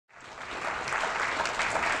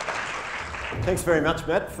Thanks very much,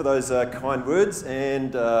 Matt, for those kind words,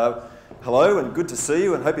 and hello and good to see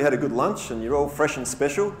you, and hope you had a good lunch and you're all fresh and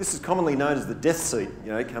special. This is commonly known as the death seat,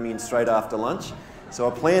 you know, coming in straight after lunch. So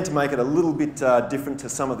I plan to make it a little bit different to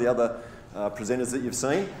some of the other presenters that you've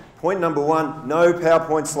seen. Point number one, no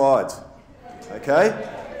PowerPoint slides, okay?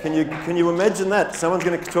 Can you imagine that? Someone's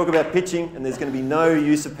going to talk about pitching and there's going to be no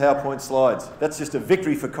use of PowerPoint slides. That's just a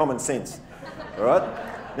victory for common sense, all right?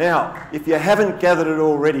 Now, if you haven't gathered it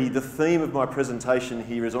already, the theme of my presentation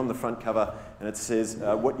here is on the front cover, and it says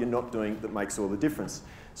what you're not doing that makes all the difference.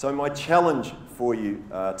 So my challenge for you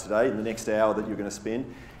today, in the next hour that you're going to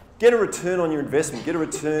spend, get a return on your investment, get a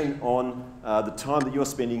return on the time that you're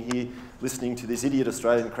spending here listening to this idiot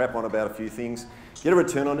Australian crap on about a few things, get a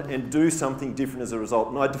return on it and do something different as a result.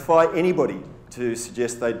 And I defy anybody to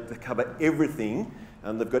suggest they cover everything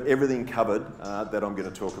and they've got everything covered that I'm going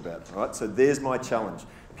to talk about. All right? So there's my challenge.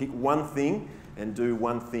 Pick one thing and do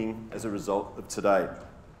one thing as a result of today.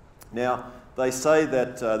 Now, they say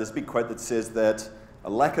that there's a big quote that says that a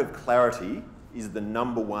lack of clarity is the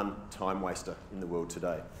 #1 time waster in the world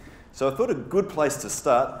today. So I thought a good place to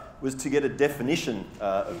start was to get a definition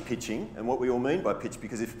of pitching and what we all mean by pitch,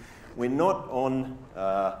 because if we're not on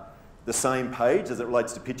the same page as it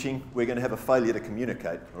relates to pitching, we're going to have a failure to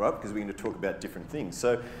communicate, all right? Because we're going to talk about different things.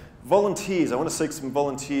 So volunteers, I want to seek some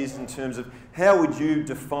volunteers in terms of how would you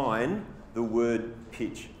define the word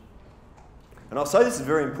pitch? And I'll say this is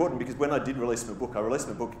very important because when I did release my book, I released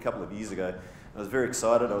my book a couple of years ago. I was very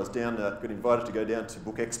excited. I was down, got invited to go down to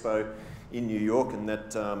Book Expo in New York, and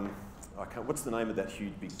that, what's the name of that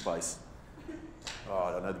huge big place? Oh,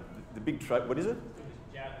 I don't know, the big trade, what is it?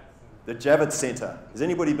 The Javits Centre. Has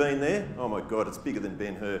anybody been there? Oh my God, it's bigger than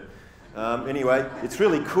Ben-Hur. Anyway, it's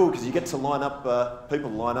really cool because you get to line up, people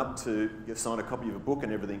line up to sign a copy of a book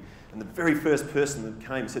and everything. And the very first person that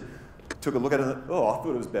came said, took a look at it and oh, I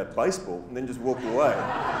thought it was about baseball, and then just walked away.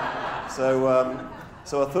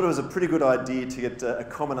 So I thought it was a pretty good idea to get a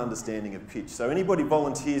common understanding of pitch. So anybody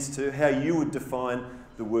volunteers to how you would define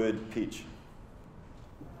the word pitch?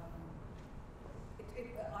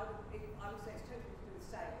 I would say it's totally to do with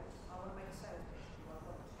sales. I want to make a sales pitch to you. I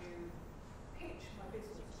want to pitch my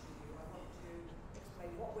business to you. I want to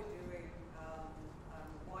explain what we're doing,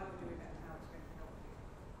 why we're doing it, and how it's going to help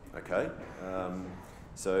you. Okay.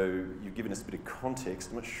 So you've given us a bit of context.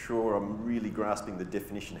 I'm not sure I'm really grasping the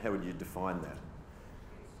definition. How would you define that?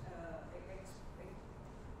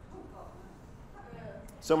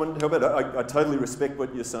 Someone, how about I totally respect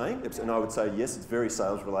what you're saying, and I would say yes, it's very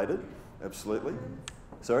sales related, absolutely.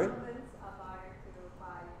 Sorry?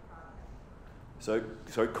 So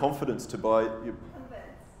confidence to buy your...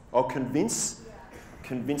 Oh, convince? Yeah.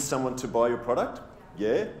 Convince someone to buy your product?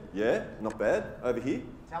 Yeah, not bad. Over here?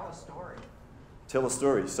 Tell a story. Tell a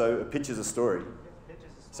story. So a pitch is a story.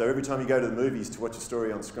 So every time you go to the movies to watch a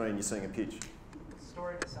story on screen, you're seeing a pitch. It's a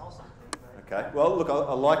story to sell something. Okay. Well, look,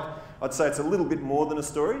 I'd say it's a little bit more than a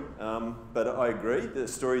story, but I agree. The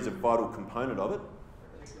story is a vital component of it.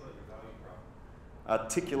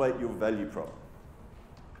 Articulate your value prop.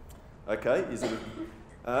 Okay. Is it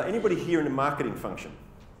anybody here in a marketing function?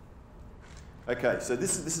 Okay. So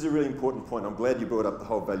this is a really important point. I'm glad you brought up the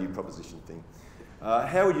whole value proposition thing.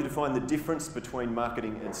 How would you define the difference between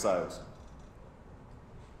marketing and sales?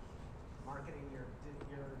 Marketing, you're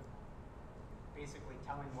basically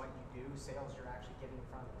telling what you do. Sales, you're actually getting in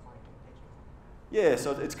front of the client and pitching. Yeah,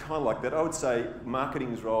 so it's kind of like that. I would say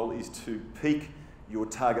marketing's role is to pique your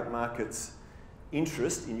target market's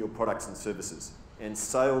interest in your products and services. And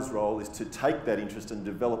sales' role is to take that interest and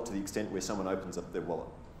develop to the extent where someone opens up their wallet.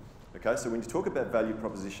 Okay, so when you talk about value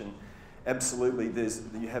proposition, absolutely,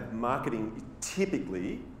 you have marketing.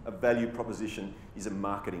 Typically, a value proposition is a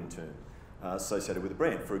marketing term associated with a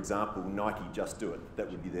brand. For example, Nike, Just Do It. That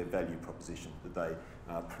would be their value proposition that they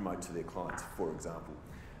promote to their clients, for example.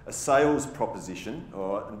 A sales proposition,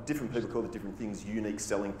 or different people call it different things, unique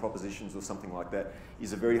selling propositions or something like that,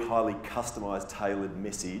 is a very highly customised, tailored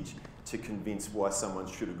message to convince why someone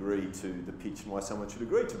should agree to the pitch and why someone should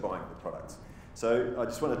agree to buying the products. So I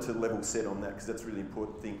just wanted to level set on that because that's a really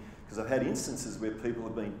important thing. Because I've had instances where people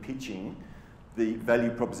have been pitching the value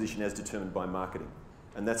proposition as determined by marketing.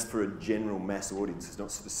 And that's for a general mass audience. It's not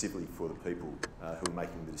specifically for the people who are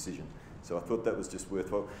making the decision. So I thought that was just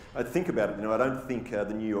worthwhile. I think about it, I don't think the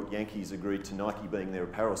New York Yankees agreed to Nike being their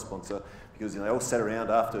apparel sponsor because they all sat around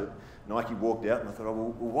after Nike walked out and I thought, oh,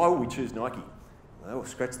 well, why would we choose Nike? And they all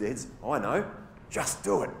scratched their heads. Oh, I know. Just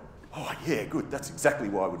do it. Oh, yeah, good. That's exactly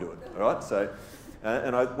why we do it. All right. So,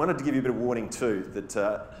 and I wanted to give you a bit of warning too that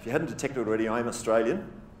if you hadn't detected already, I'm Australian.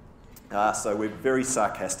 So we're very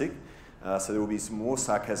sarcastic. So there will be some more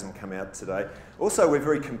sarcasm come out today. Also, we're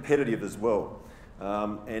very competitive as well.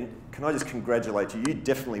 And can I just congratulate you? You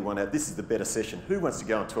definitely won out. This is the better session. Who wants to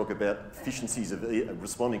go and talk about efficiencies of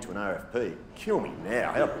responding to an RFP? Kill me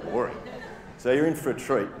now, how boring. So you're in for a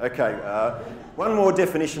treat. Okay, one more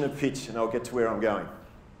definition of pitch and I'll get to where I'm going.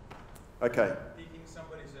 Okay. Piquing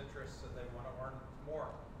somebody's interest so they want to earn more.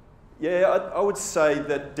 Yeah, I would say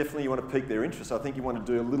that definitely you want to pique their interest. I think you want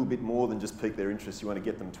to do a little bit more than just pique their interest. You want to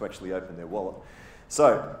get them to actually open their wallet.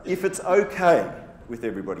 So if it's okay with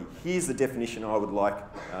everybody, here's the definition I would like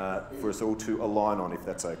for us all to align on, if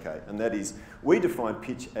that's okay. And that is, we define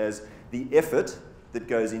pitch as the effort that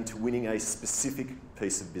goes into winning a specific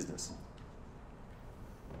piece of business.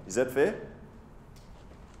 Is that fair?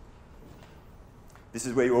 This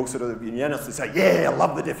is where you all sort of unanimously say, yeah, I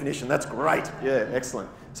love the definition, that's great. Yeah, excellent.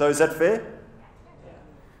 So is that fair?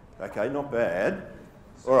 Okay, not bad.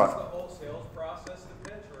 So all right. Is the whole sales process the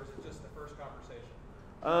pitch, or is it just the first conversation?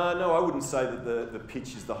 No, I wouldn't say that the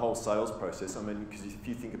pitch is the whole sales process. I mean, because if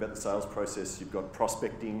you think about the sales process, you've got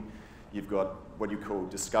prospecting, you've got what you call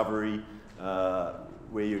discovery,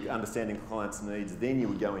 where you're understanding clients' needs. Then you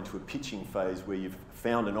would go into a pitching phase where you've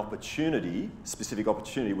found an opportunity, specific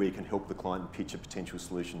opportunity, where you can help the client pitch a potential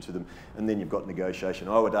solution to them. And then you've got negotiation.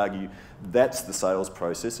 I would argue that's the sales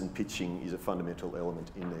process, and pitching is a fundamental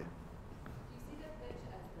element in there.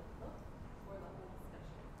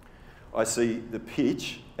 I see the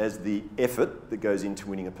pitch as the effort that goes into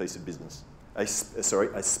winning a piece of business, a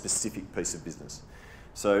specific piece of business.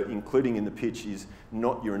 So including in the pitch is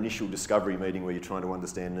not your initial discovery meeting where you're trying to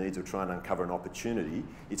understand needs or trying to uncover an opportunity.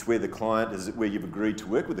 It's where the client, where you've agreed to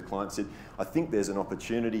work with the client, said, I think there's an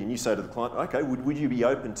opportunity, and you say to the client, okay, would you be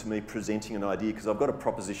open to me presenting an idea, because I've got a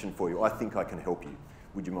proposition for you, I think I can help you.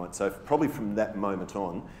 Would you mind? So probably from that moment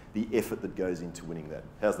on, the effort that goes into winning that.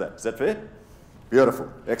 How's that? Is that fair?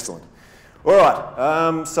 Beautiful. Excellent. All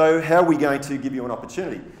right, so how are we going to give you an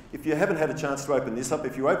opportunity? If you haven't had a chance to open this up,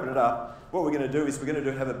 if you open it up, what we're going to do is we're going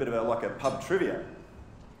to have a bit of like a pub trivia.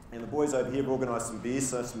 And the boys over here have organised some beers,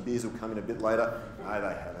 so some beers will come in a bit later. No, they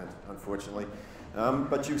haven't, unfortunately.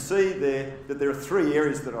 But you'll see there that there are three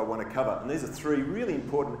areas that I want to cover. And these are three really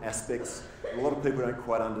important aspects that a lot of people don't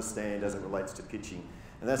quite understand as it relates to pitching.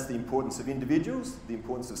 And that's the importance of individuals, the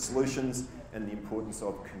importance of solutions, and the importance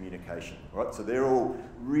of communication. Right? So they're all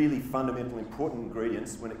really fundamental, important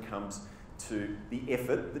ingredients when it comes to the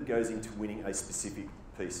effort that goes into winning a specific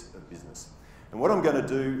piece of business. And what I'm going to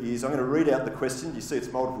do is I'm going to read out the question. You see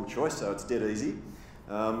it's multiple choice, so it's dead easy.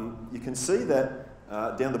 You can see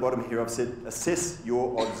that down the bottom here I've said, assess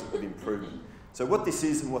your odds of improvement. So what this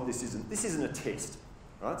is and what this isn't a test.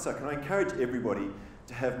 Right? So can I encourage everybody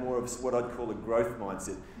to have more of what I'd call a growth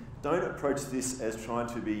mindset. Don't approach this as trying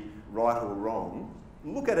to be right or wrong.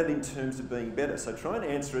 Look at it in terms of being better. So try and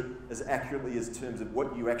answer it as accurately as terms of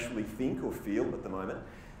what you actually think or feel at the moment,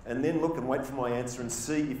 and then look and wait for my answer and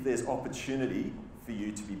see if there's opportunity for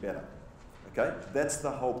you to be better. Okay? That's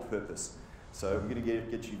the whole purpose. So I'm going to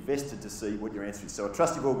get you vested to see what your answer is. So I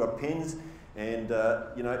trust you've all got pens, and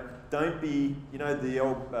don't be, the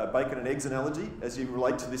old bacon and eggs analogy as you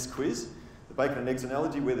relate to this quiz. The bacon and eggs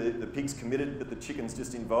analogy where the pig's committed but the chicken's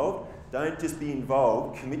just involved. Don't just be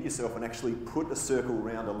involved, commit yourself and actually put a circle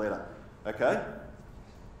around a letter. Okay?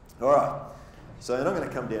 All right. So and I'm going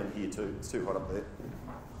to come down here too. It's too hot up there.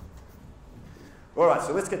 All right,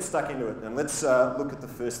 so let's get stuck into it and let's look at the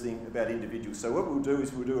first thing about individuals. So what we'll do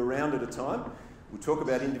is we'll do a round at a time. We'll talk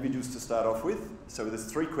about individuals to start off with. So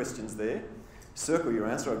there's 3 questions there. Circle your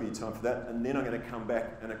answer, I'll give you time for that, and then I'm going to come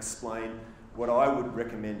back and explain what I would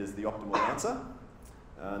recommend as the optimal answer,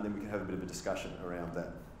 and then we can have a bit of a discussion around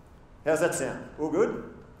that. How's that sound? All good?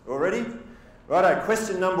 All ready? Righto,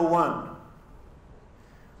 question number 1.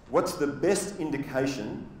 What's the best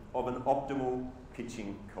indication of an optimal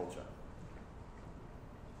pitching culture?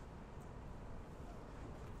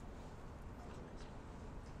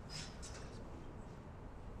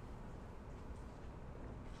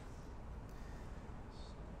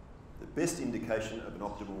 The best indication of an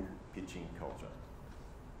optimal pitching culture.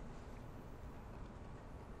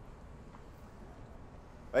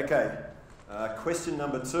 Okay, question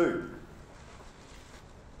number 2.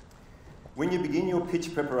 When you begin your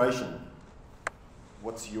pitch preparation,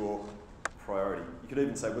 what's your priority? You could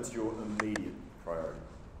even say, what's your immediate priority?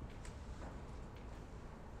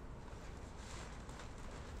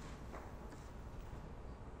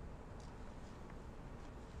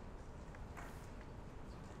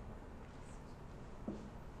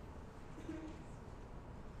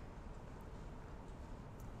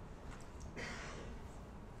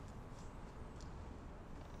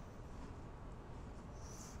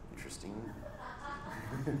 Interesting.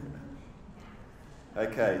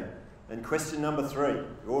 Okay, and question number 3. You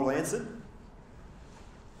all answered?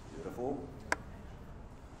 Beautiful.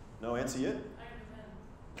 No answer yet?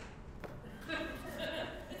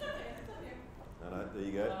 No, there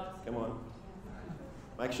you go. Come on.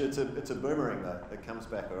 Make sure it's a boomerang though. It comes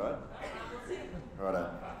back, all right? Righto.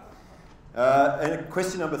 And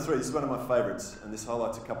question number 3, this is one of my favourites, and this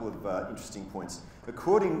highlights a couple of interesting points.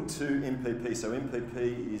 According to MPP, so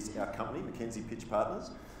MPP is our company, McKenzie Pitch Partners,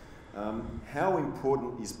 how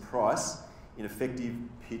important is price in effective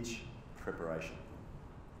pitch preparation?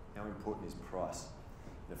 How important is price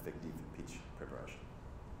in effective pitch preparation?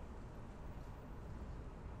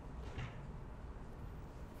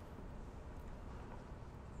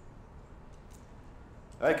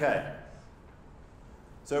 Okay.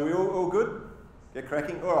 So we all good? Get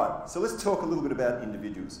cracking? All right, so let's talk a little bit about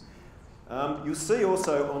individuals. You'll see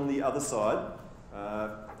also on the other side,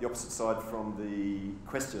 the opposite side from the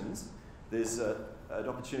questions, there's an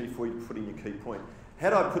opportunity for you to put in your key point.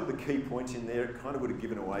 Had I put the key point in there, it kind of would have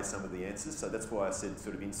given away some of the answers, so that's why I said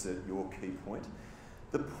sort of insert your key point.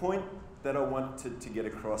 The point that I want to get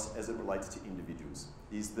across as it relates to individuals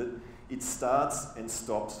is that it starts and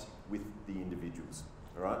stops with the individuals.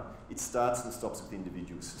 All right? It starts and stops with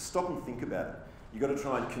individuals. So stop and think about it. You've got to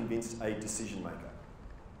try and convince a decision maker.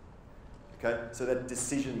 Okay? So that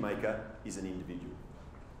decision maker is an individual.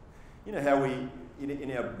 You know how we,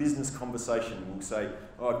 in our business conversation, we'll say,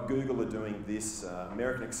 oh, Google are doing this,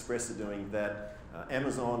 American Express are doing that,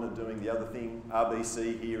 Amazon are doing the other thing,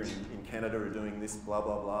 RBC here in Canada are doing this, blah,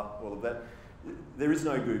 blah, blah, all of that. There is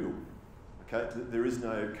no Google. Okay? There is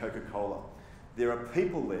no Coca-Cola. There are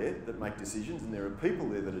people there that make decisions, and there are people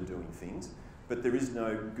there that are doing things, but there is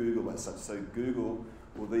no Google as such. So Google,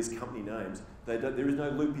 or these company names, there is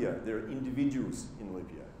no Loopio. There are individuals in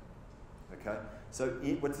Loopio. Okay? So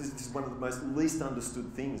this is one of the most least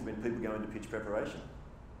understood things when people go into pitch preparation.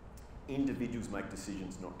 Individuals make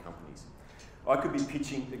decisions, not companies. I could be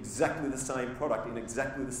pitching exactly the same product in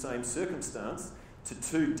exactly the same circumstance to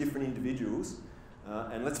 2 different individuals,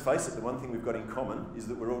 and let's face it, the one thing we've got in common is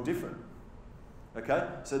that we're all different. Okay,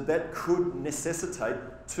 so that could necessitate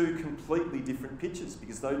 2 completely different pitches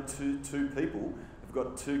because those two people have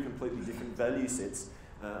got 2 completely different value sets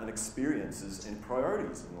and experiences and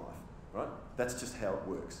priorities in life, right? That's just how it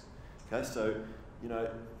works. Okay, so, you know,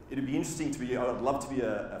 it'd be interesting to be, I'd love to be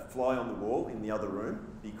a fly on the wall in the other room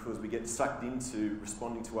because we get sucked into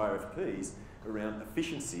responding to RFPs around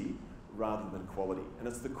efficiency rather than quality. And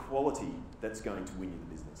it's the quality that's going to win you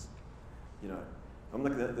the business, you know.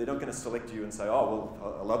 They're not going to select you and say, oh,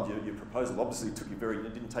 well, I loved your proposal. Obviously, it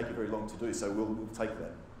didn't take you very long to do, so we'll take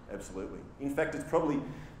that. Absolutely. In fact, it's probably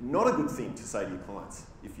not a good thing to say to your clients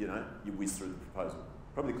if you whiz through the proposal.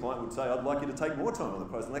 Probably the client would say, I'd like you to take more time on the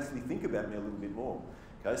proposal and actually think about me a little bit more.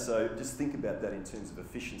 Okay, so just think about that in terms of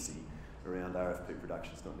efficiency around RFP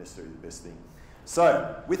production. It's not necessarily the best thing.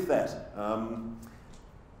 So, with that,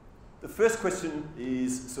 the first question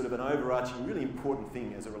is sort of an overarching, really important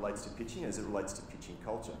thing as it relates to pitching, as it relates to pitching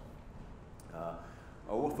culture. I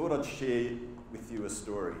thought I'd share with you a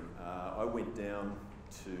story. I went down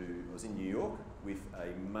I was in New York with a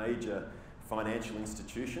major financial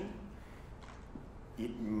institution.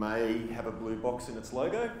 It may have a blue box in its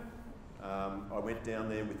logo. I went down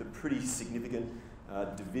there with a pretty significant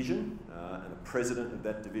division and a president of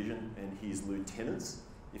that division and his lieutenants,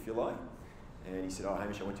 if you like. And he said, oh,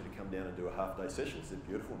 Hamish, I want you to come down and do a half-day session. I said,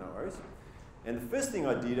 beautiful, no worries. And the first thing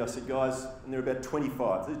I did, I said, guys, and there are about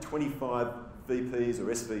 25. There are 25 VPs or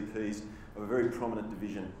SVPs of a very prominent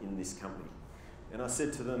division in this company. And I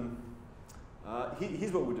said to them,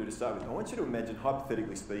 here's what we'll do to start with. I want you to imagine,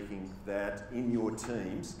 hypothetically speaking, that in your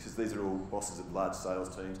teams, because these are all bosses of large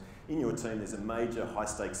sales teams, in your team there's a major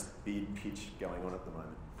high-stakes bid pitch going on at the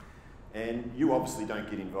moment. And you obviously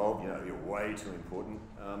don't get involved, you know, you're way too important.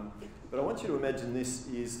 But I want you to imagine this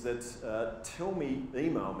is that,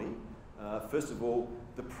 email me, first of all,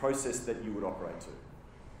 the process that you would operate to.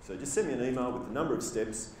 So just send me an email with the number of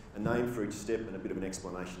steps, a name for each step, and a bit of an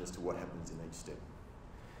explanation as to what happens in each step.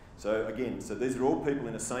 So again, these are all people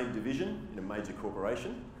in the same division, in a major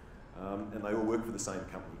corporation, and they all work for the same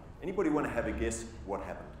company. Anybody want to have a guess what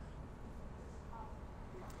happened?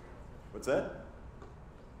 What's that?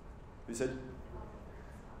 Who said?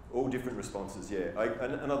 All different responses, yeah.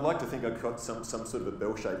 And I'd like to think I got some sort of a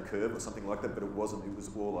bell-shaped curve or something like that, but it wasn't. It was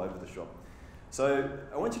all over the shop. So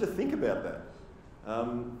I want you to think about that.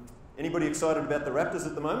 Anybody excited about the Raptors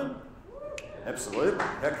at the moment? Absolutely.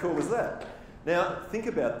 How cool is that? Now, think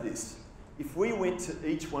about this. If we went to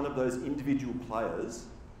each one of those individual players,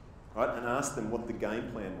 right, and asked them what the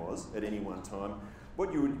game plan was at any one time,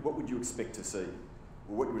 what would you expect to see?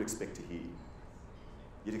 Or what you would expect to hear?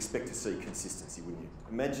 you'd expect to see consistency, wouldn't you?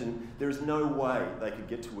 Imagine there is no way they could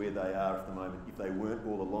get to where they are at the moment if they weren't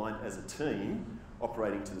all aligned as a team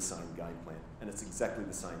operating to the same game plan. And it's exactly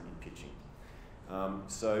the same in pitching.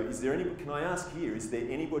 So is there any, can I ask here, is there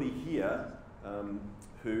anybody here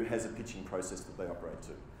who has a pitching process that they operate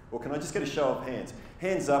to? Or can I just get a show of hands?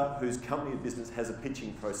 Hands up whose company or business has a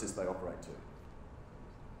pitching process they operate to.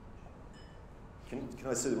 Can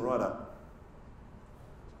I see them right up?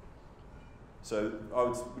 So I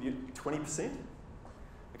would you 20%?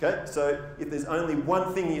 Okay, so if there's only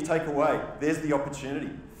one thing you take away, there's the opportunity.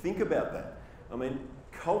 Think about that. I mean,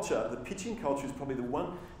 culture, the pitching culture is probably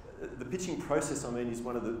the pitching process, I mean, is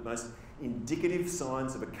one of the most indicative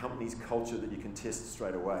signs of a company's culture that you can test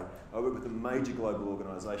straight away. I work with a major global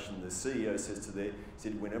organisation. The CEO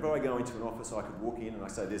said, whenever I go into an office, I could walk in and I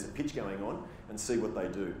say, there's a pitch going on, and see what they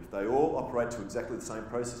do. If they all operate to exactly the same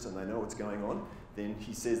process and they know what's going on, then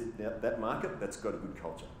he says that market, that's got a good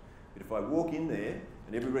culture. But if I walk in there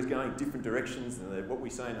and everybody's going different directions, and what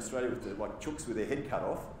we say in Australia with like chooks with their head cut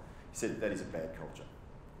off, he said that is a bad culture.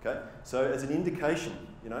 Okay? So as an indication,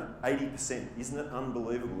 80%, isn't it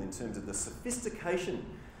unbelievable in terms of the sophistication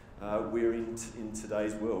we're in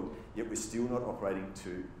today's world, yet we're still not operating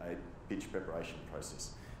to a pitch preparation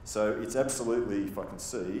process. So it's absolutely, if I can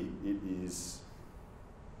see, it is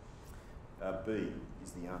B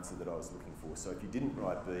is the answer that I was looking for. So if you didn't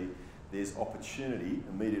write B, there's opportunity,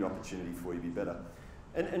 immediate opportunity for you to be better.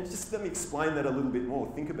 And just let me explain that a little bit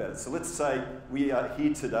more. Think about it. So let's say we are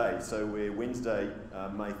here today. So we're Wednesday,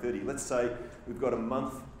 May 30. Let's say we've got a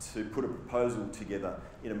month to put a proposal together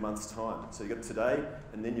in a month's time. So you've got today,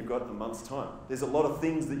 and then you've got a month's time. There's a lot of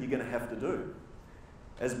things that you're going to have to do.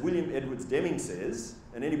 As William Edwards Deming says,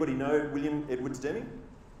 and anybody know William Edwards Deming?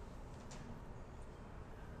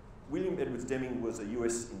 William Edwards Deming was a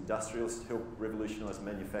US industrialist, helped revolutionise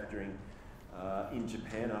manufacturing in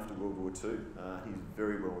Japan after World War II. He's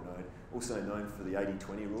very well known, also known for the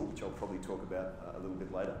 80-20 rule, which I'll probably talk about a little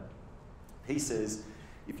bit later. He says,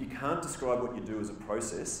 if you can't describe what you do as a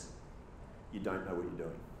process, you don't know what you're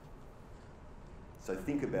doing. So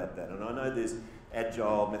think about that. And I know there's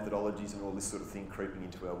agile methodologies and all this sort of thing creeping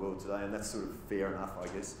into our world today, and that's sort of fair enough, I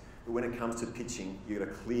guess. But when it comes to pitching, you've got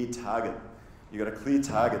a clear target. You've got a clear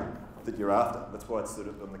target that you're after. That's why it's sort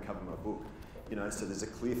of on the cover of my book. So there's a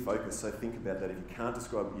clear focus. So think about that. If you can't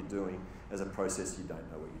describe what you're doing as a process, you don't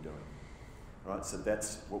know what you're doing. Right? So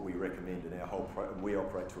that's what we recommend in our whole we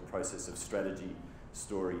operate to a process of strategy,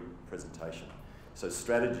 story, presentation. So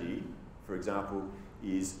strategy, for example,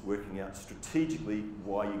 is working out strategically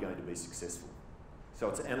why you're going to be successful. So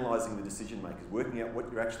it's analysing the decision makers, working out what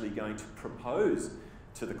you're actually going to propose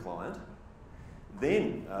to the client.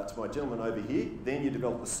 Then, to my gentleman over here, then you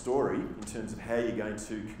develop a story in terms of how you're going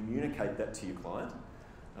to communicate that to your client.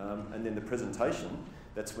 And then the presentation,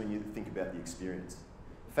 that's when you think about the experience.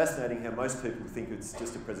 Fascinating how most people think it's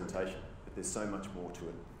just a presentation, but there's so much more to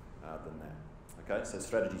it than that. Okay, so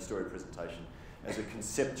strategy, story, presentation as a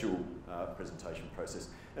conceptual presentation process.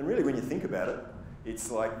 And really when you think about it,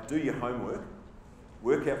 it's like do your homework,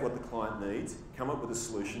 work out what the client needs, come up with a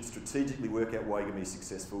solution, strategically work out why you're going to be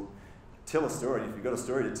successful, tell a story. And if you've got a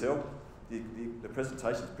story to tell, the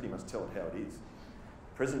presentation is pretty much tell it how it is.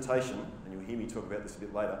 Presentation, and you'll hear me talk about this a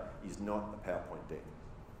bit later, is not a PowerPoint deck.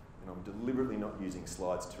 And I'm deliberately not using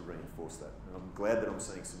slides to reinforce that. And I'm glad that I'm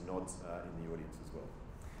seeing some nods in the audience as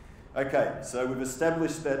well. Okay, so we've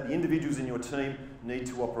established that the individuals in your team need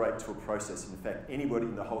to operate to a process. In fact, anybody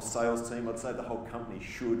in the whole sales team, I'd say the whole company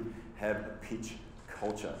should have a pitch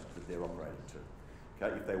culture that they're operating to.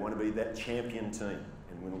 Okay, if they want to be that champion team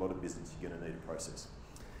and win a lot of business, you're going to need a process.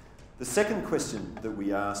 The second question that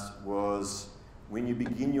we asked was, when you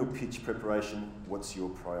begin your pitch preparation, what's your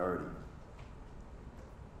priority?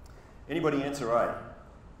 Anybody answer A?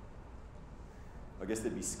 I guess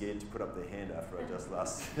they'd be scared to put up their hand after I just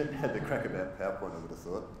last had the crack about PowerPoint, I would have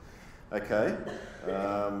thought. Okay.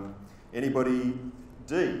 Anybody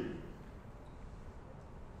D?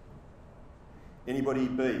 Anybody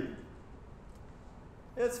B? Yeah,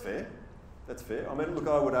 that's fair. That's fair. I mean, look,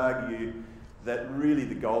 I would argue that really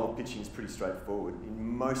the goal of pitching is pretty straightforward.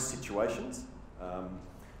 In most situations,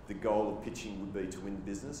 the goal of pitching would be to win the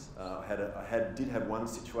business. I did have one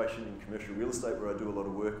situation in commercial real estate where I do a lot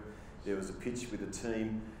of work. There was a pitch with a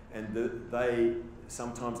team, and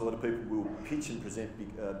sometimes a lot of people will pitch and present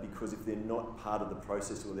because if they're not part of the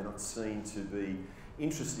process or they're not seen to be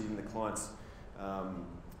interested in the client's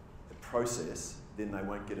process, then they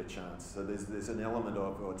won't get a chance. So there's an element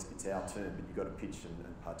of, it's our turn, but you've got to pitch and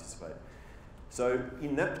participate. So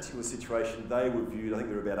in that particular situation, they were viewed, I think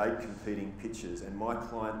there were about 8 competing pitches, and my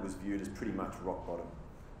client was viewed as pretty much rock bottom.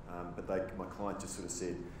 but my client just sort of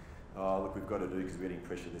said, oh, look, we've got to do because we're getting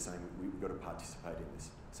pressure. They're saying we've got to participate in this.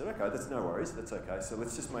 I said, okay, that's no worries, that's okay. So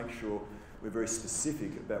let's just make sure we're very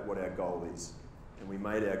specific about what our goal is. And we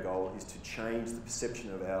made our goal is to change the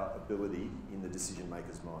perception of our ability in the decision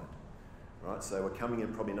maker's mind. Right? So we're coming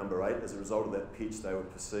in probably number 8. As a result of that pitch, they were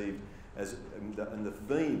perceived as, and the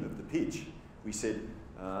theme of the pitch, we said,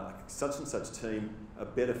 such and such team, a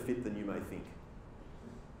better fit than you may think.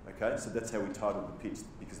 Okay, so that's how we titled the pitch,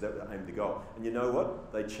 because that aimed the goal. And you know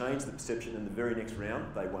what? They changed the perception, and the very next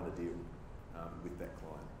round, they won a deal with that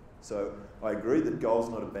client. So I agree that goal's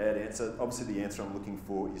not a bad answer. Obviously, the answer I'm looking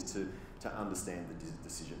for is to understand the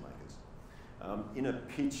decision makers. In a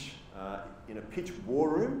pitch war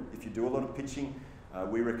room, if you do a lot of pitching,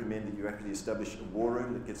 we recommend that you actually establish a war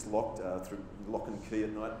room that gets locked through lock and key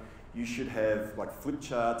at night. You should have like flip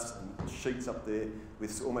charts and sheets up there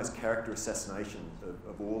with almost character assassination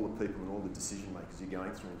of all the people and all the decision makers you're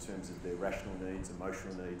going through in terms of their rational needs,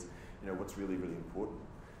 emotional needs, what's really, really important.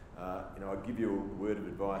 I'll give you a word of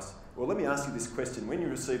advice. Well, let me ask you this question. When you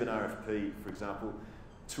receive an RFP, for example,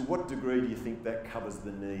 to what degree do you think that covers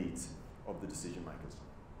the needs of the decision makers?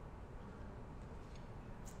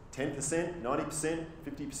 10%, 90%,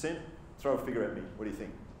 50%? Throw a figure at me. What do you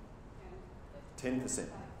think? 10%.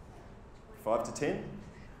 5 to 10?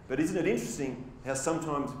 But isn't it interesting how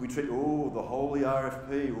sometimes we treat, the holy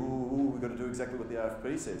RFP, we've got to do exactly what the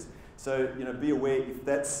RFP says. So, be aware if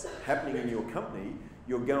that's happening in your company,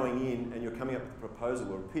 you're going in and you're coming up with a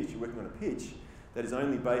proposal or a pitch, you're working on a pitch that is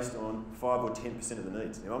only based on 5 or 10% of the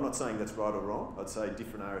needs. Now, I'm not saying that's right or wrong. I'd say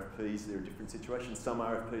different RFPs, there are different situations. Some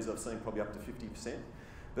RFPs I've seen probably up to 50%.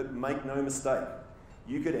 But make no mistake,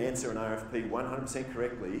 you could answer an RFP 100%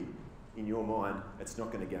 correctly in your mind, it's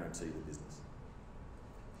not going to guarantee the business.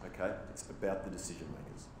 Okay? It's about the decision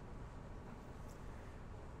makers.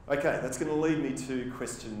 Okay, that's going to lead me to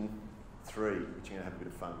question 3, which I'm going to have a bit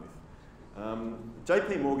of fun with.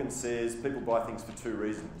 JP Morgan says people buy things for 2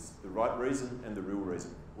 reasons, the right reason and the real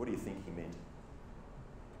reason. What do you think he meant?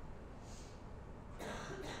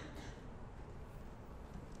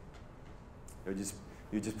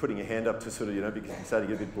 You're just putting your hand up to sort of, because you started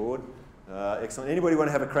to get a bit bored. Excellent. Anybody want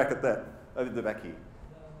to have a crack at that? Over the back here.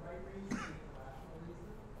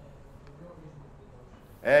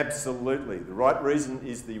 Absolutely. The right reason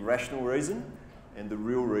is the rational reason, and the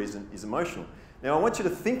real reason is emotional. Now, I want you to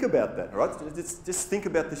think about that, all right? Just think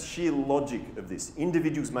about the sheer logic of this.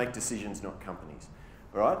 Individuals make decisions, not companies,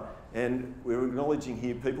 all right? And we're acknowledging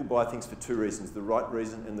here people buy things for 2 reasons, the right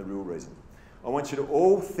reason and the real reason. I want you to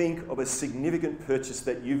all think of a significant purchase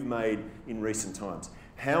that you've made in recent times.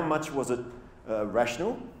 How much was it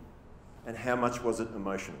rational, and how much was it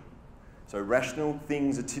emotional? So rational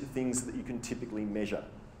things are things that you can typically measure.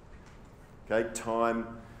 Okay, time,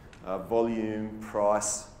 volume,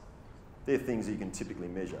 price, they're things that you can typically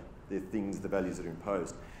measure. They're things, the values that are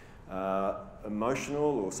imposed.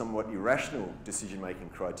 Emotional or somewhat irrational decision-making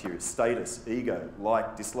criteria, status, ego,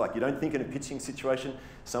 like, dislike. You don't think in a pitching situation,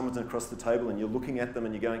 someone's across the table and you're looking at them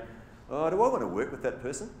and you're going, oh, do I want to work with that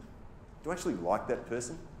person? Do I actually like that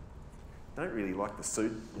person? I don't really like the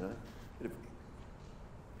suit, They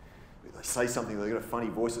say something, they've got a funny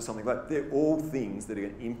voice or something like that. They're all things that are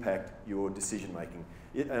going to impact your decision making.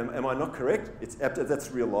 Am I not correct?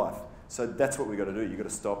 That's real life. So that's what we've got to do. You've got to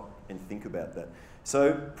stop and think about that.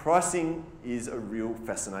 So pricing is a real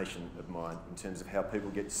fascination of mine in terms of how people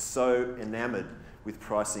get so enamoured with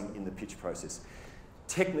pricing in the pitch process.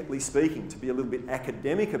 Technically speaking, to be a little bit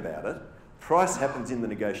academic about it, price happens in the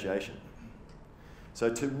negotiation.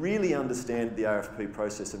 So to really understand the RFP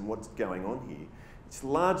process and what's going on here, it's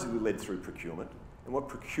largely led through procurement. And what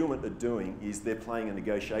procurement are doing is they're playing a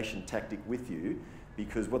negotiation tactic with you,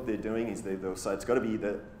 because what they're doing is they'll say it's got to be,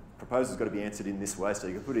 the proposal's got to be answered in this way, so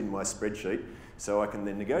you can put it in my spreadsheet so I can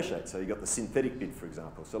then negotiate. So you've got the synthetic bid, for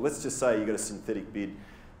example. So let's just say you've got a synthetic bid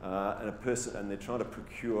and they're trying to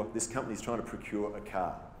procure, this company's trying to procure a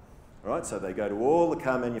car. All right, so they go to all the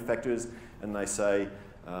car manufacturers and they say,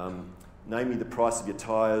 name me the price of your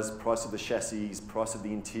tyres, price of the chassis, price of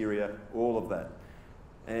the interior, all of that.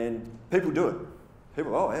 And people do it.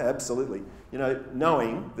 People, oh yeah, absolutely.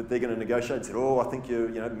 Knowing that they're going to negotiate and say, oh, I think you're,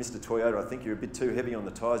 Mr. Toyota, I think you're a bit too heavy on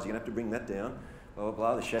the tyres, you're going to have to bring that down, blah, blah,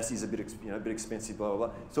 blah. The chassis is a bit expensive, blah, blah,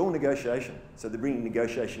 blah. It's all negotiation. So they're bringing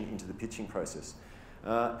negotiation into the pitching process.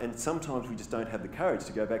 And sometimes we just don't have the courage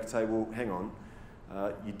to go back and say, well, hang on,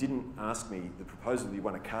 you didn't ask me the proposal, you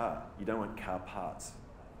want a car. You don't want car parts.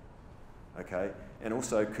 Okay? And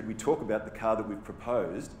also, could we talk about the car that we've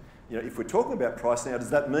proposed? If we're talking about price now,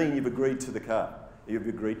 does that mean you've agreed to the car? You've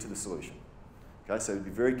agreed to the solution? Okay, so be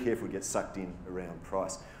very careful to get sucked in around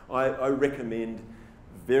price. I recommend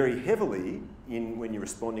very heavily in when you're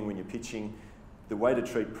responding, when you're pitching. The way to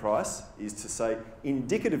treat price is to say,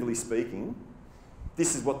 indicatively speaking,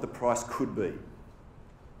 this is what the price could be.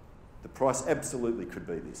 The price absolutely could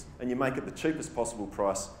be this. And you make it the cheapest possible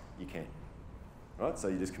price you can. Right? So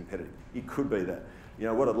you're just competitive. It could be that. You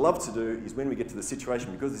know, what I'd love to do is when we get to the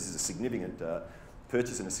situation, because this is a significant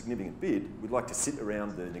purchase and a significant bid, we'd like to sit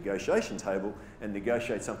around the negotiation table and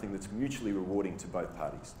negotiate something that's mutually rewarding to both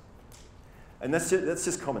parties. And that's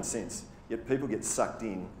just common sense. Yet people get sucked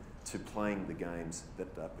in to playing the games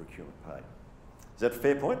that procurement pay. Is that a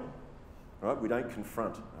fair point? Right? We don't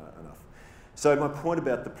confront enough. So my point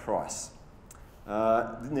about the price.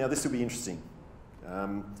 Now this will be interesting.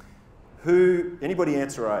 Anybody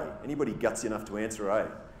answer A? Anybody gutsy enough to answer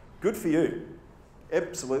A? Good for you.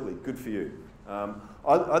 Absolutely, good for you. I'm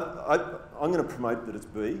going to promote that it's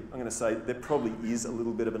B. I'm going to say there probably is a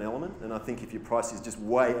little bit of an element, and I think if your price is just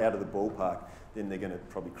way out of the ballpark, then they're going to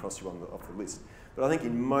probably cross you off the list. But I think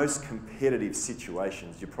in most competitive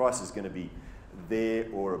situations, your price is going to be there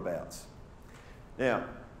or abouts. Now,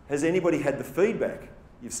 has anybody had the feedback?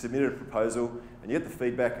 You've submitted a proposal, and you get the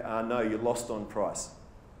feedback, no, you're lost on price.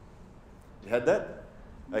 You had that?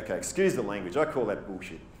 Okay, excuse the language. I call that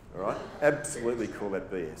bullshit, all right? Absolutely call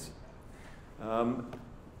that BS.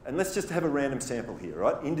 And let's just have a random sample here,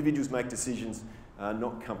 right? Individuals make decisions,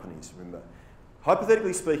 not companies, remember.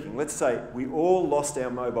 Hypothetically speaking, let's say we all lost our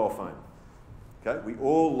mobile phone. Okay? We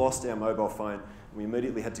all lost our mobile phone. We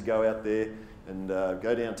immediately had to go out there and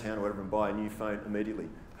go downtown or whatever and buy a new phone immediately.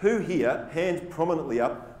 Who here, hands prominently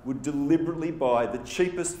up, would deliberately buy the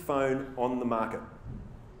cheapest phone on the market?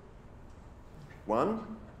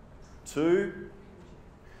 1, 2.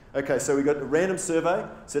 Okay, so we got a random survey.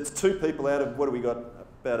 So it's 2 people out of, what do we got,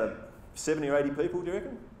 about 70 or 80 people, do you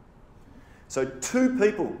reckon? So 2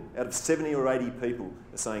 people out of 70 or 80 people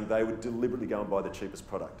are saying they would deliberately go and buy the cheapest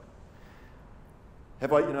product.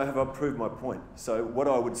 Have I proved my point? So what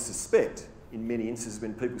I would suspect in many instances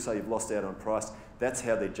when people say you've lost out on price, that's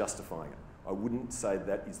how they're justifying it. I wouldn't say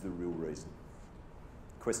that is the real reason.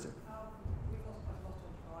 Question? We've lost quite a lot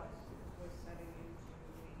on price because we're selling into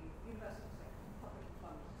the university sector, public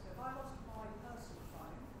funds. So if I lost my personal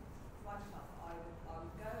phone, right enough, I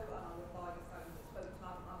would go and I would buy the phone that's both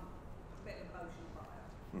I'm a bit of an emotion buyer.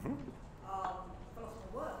 Mm-hmm. If I lost my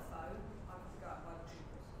work phone, I could go out and buy the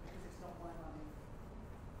cheapest because it's not my money.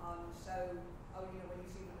 So, when you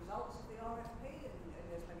see the results of the RFP and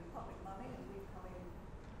there's maybe public money and we've come in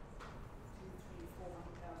 200,000, 300,000,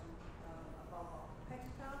 400,000 above our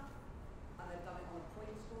competitor and they've done it on a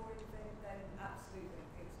point scoring, then absolutely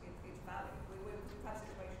it's valid. We've had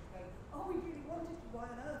situations going, oh, we really wanted to, why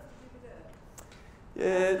on earth did we do it?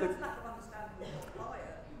 Yeah, There's lack of understanding of the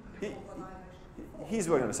buyer. Here's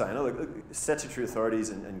what I'm going to say. Look, statutory authorities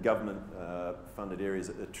and government funded areas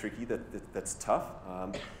are tricky. That's tough.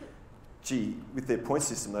 Gee, with their point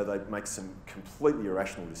system, though, they make some completely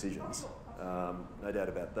irrational decisions. No doubt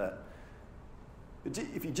about that. But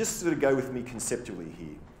if you just sort of go with me conceptually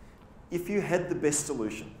here, if you had the best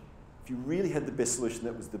solution, if you really had the best solution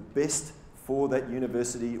that was the best for that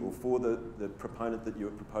university or for the proponent that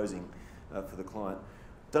you're proposing for the client,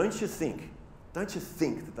 don't you think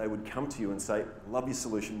that they would come to you and say, love your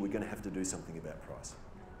solution, we're going to have to do something about price?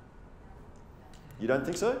 You don't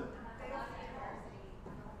think so?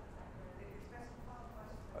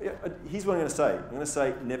 Yeah, here's what I'm going to say. I'm going to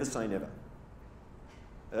say never say never.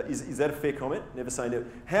 Is that a fair comment? Never say never.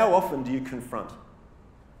 How often do you confront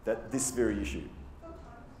this very issue?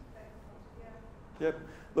 Yep.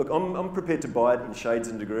 Look, I'm prepared to buy it in shades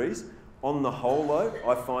and degrees. On the whole, though,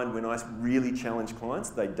 I find when I really challenge clients,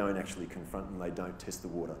 they don't actually confront and they don't test the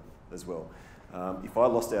water as well. If I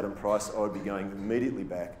lost out on price, I would be going immediately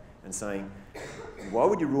back and saying, why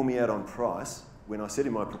would you rule me out on price when I said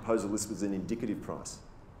in my proposal this was an indicative price?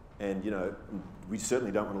 And, we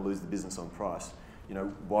certainly don't want to lose the business on price.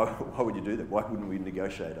 Why would you do that? Why wouldn't we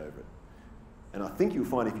negotiate over it? And I think you'll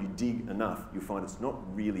find if you dig enough, you'll find it's not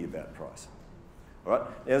really about price. All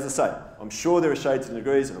right? Now, as I say, I'm sure there are shades and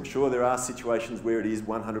degrees, and I'm sure there are situations where it is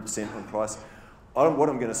 100% on price. What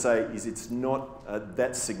I'm going to say is it's not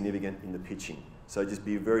that significant in the pitching. So just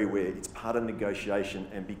be very aware. It's part of negotiation,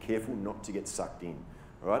 and be careful not to get sucked in.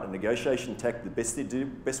 All right? A negotiation tactic, the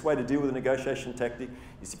best way to deal with a negotiation tactic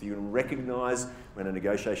is if you can recognise when a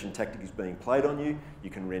negotiation tactic is being played on you,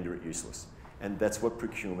 you can render it useless. And that's what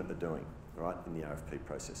procurement are doing, all right, in the RFP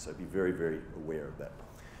process. So be very, very aware of that.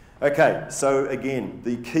 Okay, so again,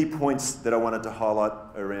 the key points that I wanted to highlight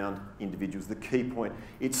around individuals, the key point,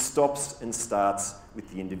 it stops and starts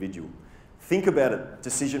with the individual. Think about it,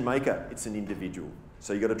 decision maker, it's an individual.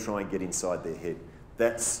 So you've got to try and get inside their head.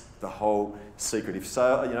 That's the whole secret. If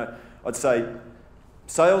sale, I'd say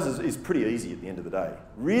sales is pretty easy at the end of the day.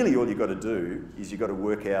 Really, all you've got to do is you've got to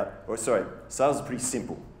work out, sales is pretty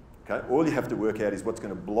simple. Okay, all you have to work out is what's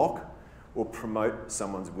going to block or promote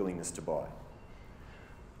someone's willingness to buy.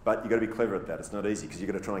 But you've got to be clever at that. It's not easy because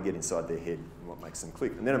you've got to try and get inside their head and what makes them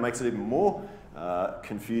click. And then it makes it even more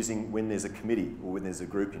confusing when there's a committee or when there's a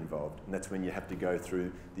group involved. And that's when you have to go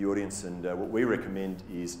through the audience. And what we recommend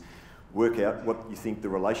is work out what you think the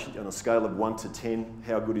relationship, on a scale of 1 to 10,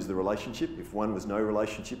 how good is the relationship? If 1 was no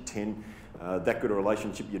relationship, 10, that good a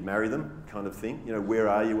relationship, you'd marry them, kind of thing. Where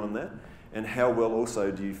are you on that? And how well also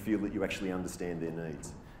do you feel that you actually understand their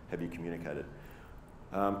needs? Have you communicated?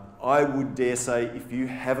 I would dare say if you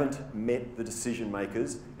haven't met the decision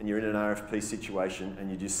makers and you're in an RFP situation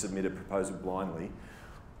and you just submit a proposal blindly,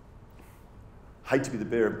 hate to be the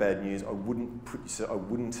bearer of bad news, I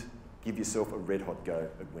wouldn't give yourself a red hot go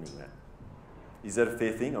at winning that. Is that a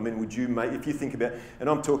fair thing? I mean, would you make, if you think about, and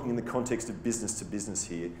I'm talking in the context of business to business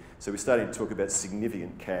here, so we're starting to talk about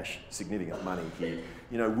significant cash, significant money here.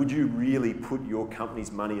 Would you really put your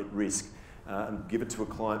company's money at risk and give it to a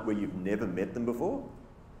client where you've never met them before?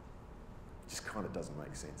 Just kind of doesn't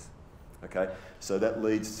make sense. Okay, so that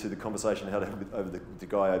leads to the conversation I had over the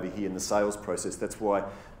guy over here in the sales process. That's why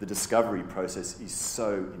the discovery process is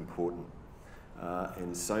so important.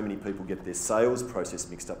 And so many people get their sales process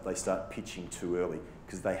mixed up. They start pitching too early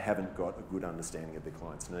because they haven't got a good understanding of their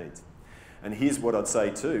client's needs. And here's what I'd say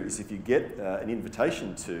too, is if you get an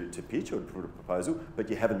invitation to pitch or to put a proposal, but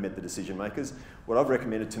you haven't met the decision makers, what I've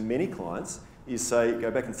recommended to many clients is go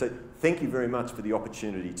back and say, thank you very much for the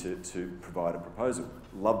opportunity to provide a proposal.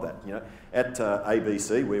 Love that. At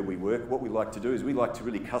ABC, where we work, what we like to do is we like to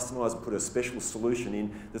really customise and put a special solution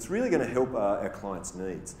in that's really going to help our clients'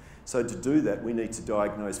 needs. So to do that, we need to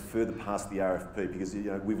diagnose further past the RFP because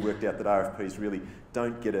we've worked out that RFPs really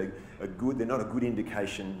don't get they're not a good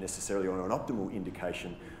indication necessarily or an optimal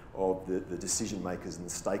indication of the decision makers and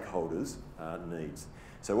the stakeholders' needs.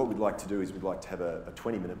 So what we'd like to do is we'd like to have a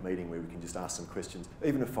 20-minute meeting where we can just ask some questions,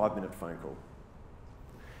 even a 5-minute phone call.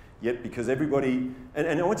 Yet because everybody,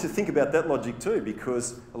 and I want you to think about that logic too,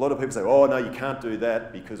 because a lot of people say, oh no, you can't do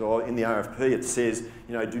that because in the RFP it says,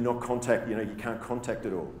 do not contact, you can't contact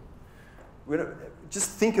at all. Just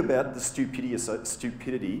think about the stupidity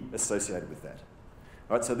associated with that.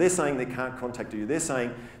 Right, so they're saying they can't contact you. They're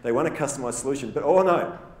saying they want a customised solution, but oh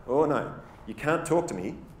no, you can't talk to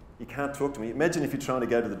me. You can't talk to me. Imagine if you're trying to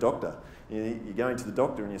go to the doctor. You're going to the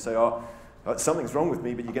doctor and you say, oh, something's wrong with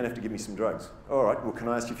me, but you're going to have to give me some drugs. All right, well, can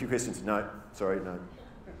I ask you a few questions? No, sorry, no.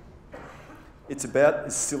 It's about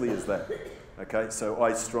as silly as that. Okay, so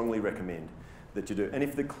I strongly recommend that you do. And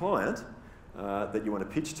if the client that you want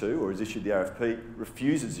to pitch to or has issued the RFP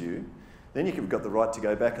refuses you, then you've got the right to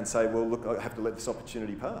go back and say, well, look, I have to let this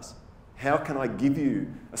opportunity pass. How can I give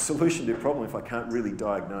you a solution to a problem if I can't really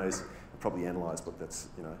diagnose and probably analyse what that's,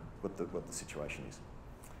 what the situation is?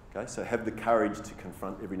 Okay, so have the courage to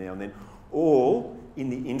confront every now and then, all in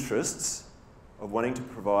the interests of wanting to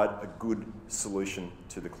provide a good solution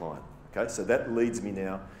to the client. Okay, so that leads me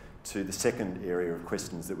now to the second area of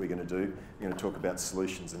questions that we're going to do. We're going to talk about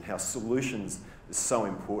solutions and how solutions is so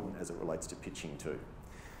important as it relates to pitching too.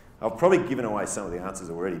 I've probably given away some of the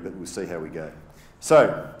answers already, but we'll see how we go.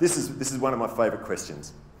 So this is one of my favourite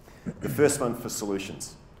questions. The first one for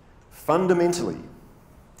solutions. Fundamentally,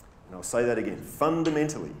 and I'll say that again,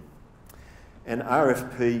 fundamentally, an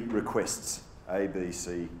RFP requests A, B,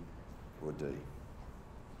 C, or D.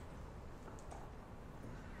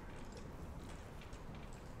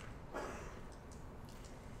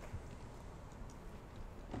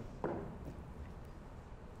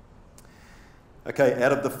 Okay,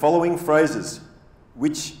 out of the following phrases,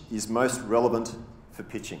 which is most relevant for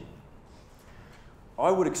pitching? I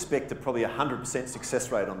would expect probably 100%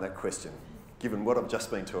 success rate on that question, given what I've just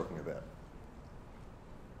been talking about.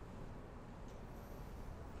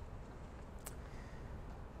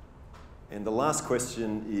 And the last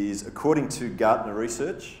question is, according to Gartner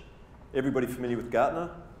research, everybody familiar with Gartner?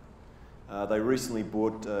 They recently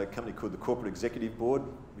bought a company called the Corporate Executive Board,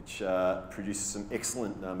 which produces some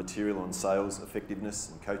excellent material on sales effectiveness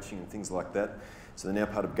and coaching and things like that. So they're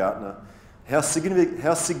now part of Gartner. How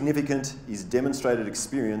significant is demonstrated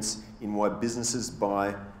experience in why businesses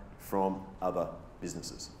buy from other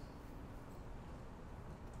businesses?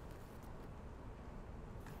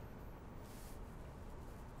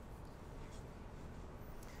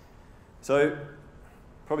 So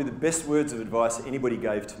probably the best words of advice anybody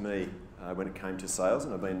gave to me when it came to sales,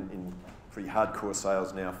 and I've been in pretty hardcore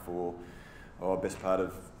sales now for best part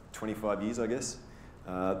of 25 years, I guess.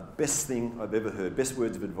 Best thing I've ever heard, best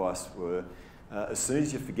words of advice were, As soon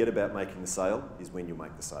as you forget about making the sale is when you'll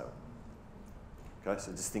make the sale. Okay,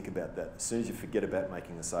 so just think about that. As soon as you forget about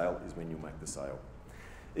making the sale is when you'll make the sale.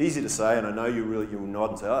 Easy to say, and I know you'll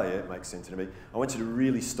nod and say, oh yeah, it makes sense to me. I want you to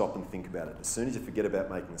really stop and think about it. As soon as you forget about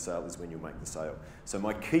making the sale is when you'll make the sale. So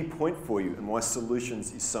my key point for you and why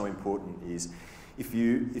solutions is so important is if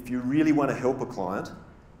you really want to help a client,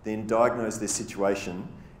 then diagnose their situation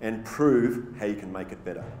and prove how you can make it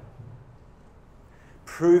better.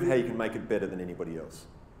 Prove how you can make it better than anybody else.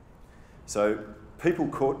 So people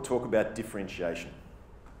talk about differentiation.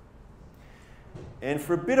 And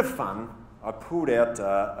for a bit of fun, I pulled out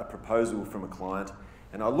a proposal from a client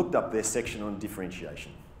and I looked up their section on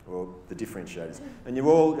differentiation, or the differentiators. And you're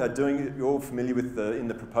all familiar with in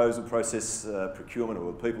the proposal process, procurement,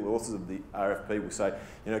 or the people, authors of the RFP will say,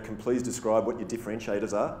 can please describe what your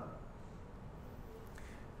differentiators are?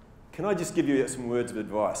 Can I just give you some words of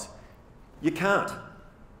advice? You can't.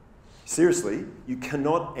 Seriously, you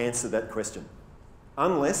cannot answer that question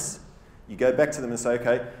unless you go back to them and say,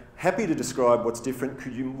 okay, happy to describe what's different.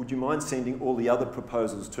 Would you mind sending all the other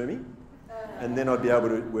proposals to me? And then I'd be able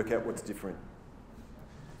to work out what's different.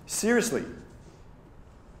 Seriously.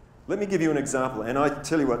 Let me give you an example. And I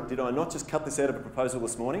tell you what, did I not just cut this out of a proposal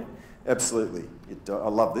this morning? Absolutely. I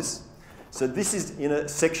love this. So this is in a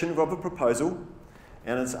section of a proposal,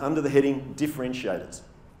 and it's under the heading differentiators.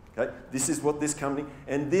 Okay? This is what this company,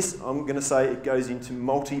 and this, I'm going to say, it goes into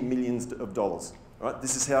multi-millions of dollars. Right?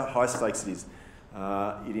 This is how high stakes it is.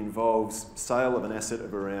 It involves sale of an asset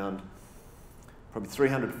of around probably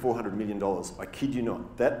 $300 to $400 million. I kid you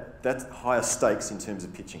not. That's higher stakes in terms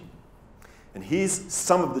of pitching. And here's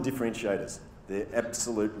some of the differentiators. They're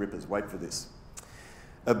absolute rippers. Wait for this.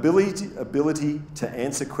 Ability to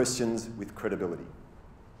answer questions with credibility.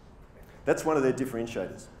 That's one of their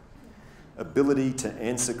differentiators. Ability to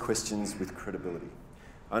answer questions with credibility.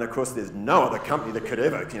 And of course, there's no other company that could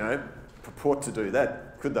ever, purport to do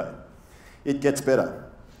that, could they? It gets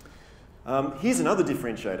better. Here's another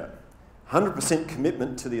differentiator. 100%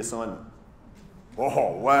 commitment to the assignment.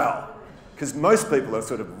 Oh, wow. Because most people are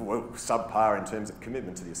sort of subpar in terms of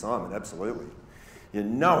commitment to the assignment, absolutely.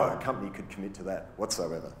 No other company could commit to that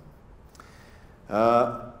whatsoever.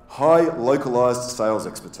 High localised sales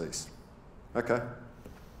expertise. Okay.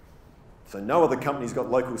 So no other company's got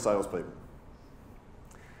local salespeople.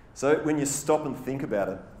 So when you stop and think about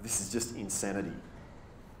it, this is just insanity.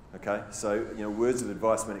 Okay, so words of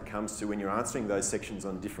advice when it comes to when you're answering those sections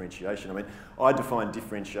on differentiation. I mean, I define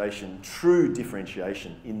differentiation, true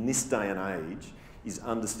differentiation in this day and age is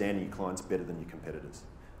understanding your clients better than your competitors.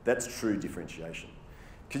 That's true differentiation.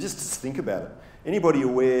 Because just think about it. Anybody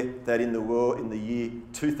aware that in the year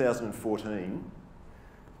 2014,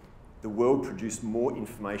 the world produced more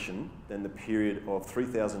information than the period of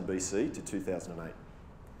 3000 BC to 2008?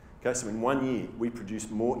 Okay, so in 1 year, we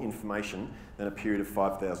produced more information than a period of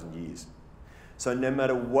 5,000 years. So no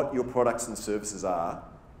matter what your products and services are,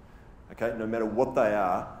 okay, no matter what they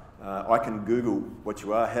are, I can Google what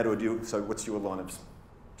you are, how do I deal, so what's your line of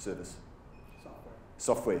service?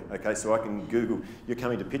 Software, okay, so I can Google, you're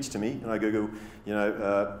coming to pitch to me, and I Google,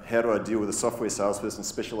 how do I deal with a software salesperson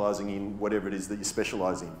specialising in whatever it is that you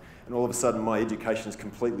specialise in? And all of a sudden, my education's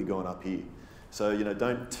completely gone up here. So,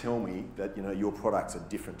 don't tell me that, your products are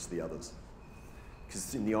different to the others.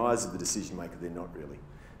 Because in the eyes of the decision maker, they're not really.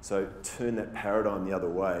 So turn that paradigm the other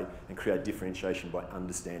way and create differentiation by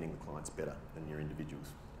understanding the clients better than your individuals.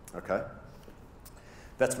 Okay?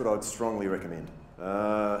 That's what I would strongly recommend.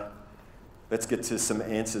 Let's get to some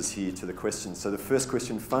answers here to the questions. So the first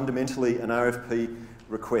question, fundamentally, an RFP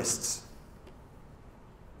requests.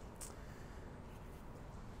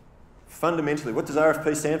 Fundamentally, what does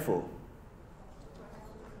RFP stand for?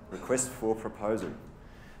 Request for proposal.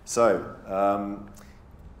 So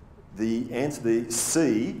the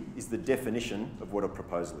C is the definition of what a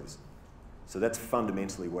proposal is. So that's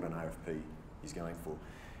fundamentally what an RFP is going for.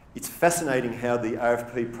 It's fascinating how the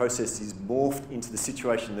RFP process is morphed into the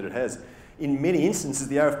situation that it has. In many instances,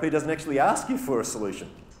 the RFP doesn't actually ask you for a solution,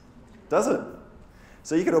 does it?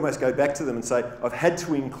 So you could almost go back to them and say, I've had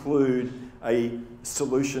to include a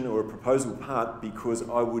solution or a proposal part because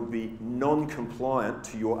I would be non-compliant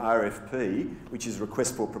to your RFP, which is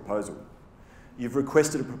request for proposal. You've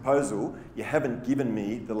requested a proposal, you haven't given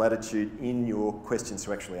me the latitude in your questions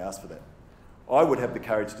to actually ask for that. I would have the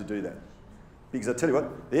courage to do that. Because I tell you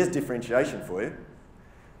what, there's differentiation for you.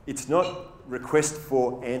 It's not request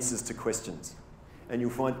for answers to questions. And you'll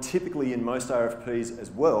find typically in most RFPs as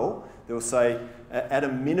well, they'll say, at a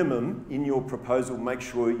minimum in your proposal, make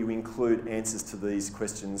sure you include answers to these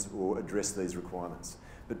questions or address these requirements.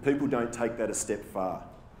 But people don't take that a step far,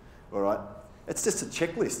 all right? It's just a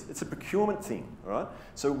checklist. It's a procurement thing, all right?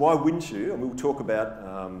 So why wouldn't you, and we'll talk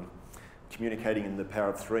about communicating in the power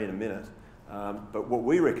of three in a minute, but what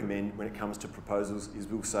we recommend when it comes to proposals is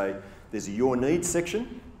we'll say there's a your needs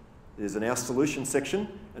section, there's an our solution section,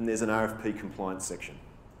 and there's an RFP compliance section.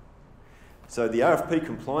 So the RFP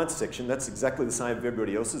compliance section, that's exactly the same as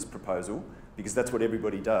everybody else's proposal, because that's what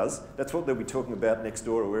everybody does. That's what they'll be talking about next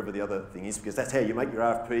door or wherever the other thing is, because that's how you make your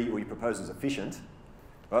RFP or your proposals efficient.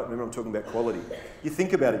 Right? Remember, I'm talking about quality. You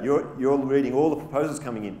think about it, you're reading all the proposals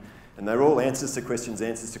coming in, and they're all answers to questions,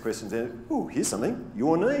 and oh, here's something,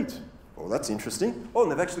 your needs. Oh, that's interesting. Oh,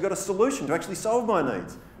 and they've actually got a solution to actually solve my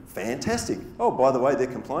needs. Fantastic. Oh, by the way, they're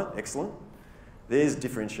compliant. Excellent. There's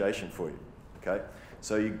differentiation for you, okay?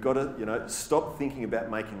 So you've got to, stop thinking about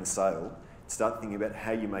making the sale, start thinking about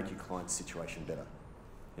how you make your client's situation better.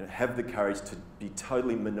 Have the courage to be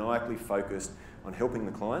totally maniacally focused on helping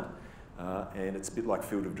the client, and it's a bit like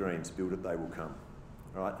Field of Dreams, build it, they will come.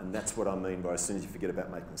 All right? And that's what I mean by as soon as you forget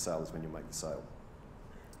about making the sale is when you make the sale.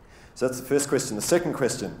 So that's the first question. The second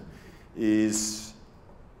question is,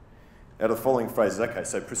 out of the following phrases, okay,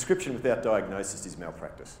 so prescription without diagnosis is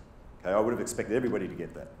malpractice. Okay, I would have expected everybody to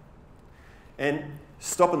get that. And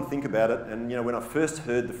stop and think about it, and when I first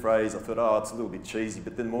heard the phrase, I thought, oh, it's a little bit cheesy,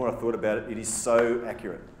 but the more I thought about it, it is so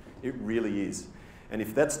accurate. It really is. And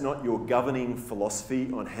if that's not your governing philosophy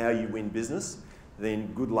on how you win business,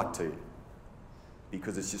 then good luck to you.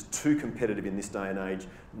 Because it's just too competitive in this day and age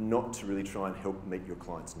not to really try and help meet your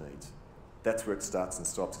clients' needs. That's where it starts and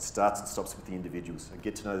stops. It starts and stops with the individuals. And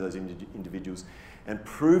get to know those individuals and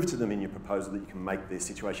prove to them in your proposal that you can make their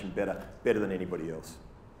situation better than anybody else.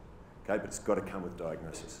 Okay, but it's got to come with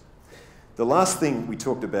diagnosis. The last thing we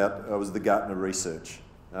talked about was the Gartner research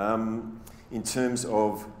in terms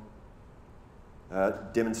of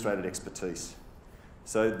demonstrated expertise.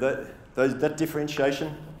 So that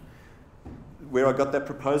differentiation, where I got that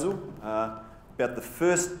proposal, about the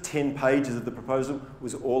first 10 pages of the proposal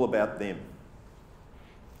was all about them.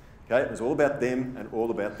 Okay, it was all about them and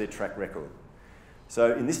all about their track record.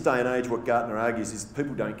 So in this day and age, what Gartner argues is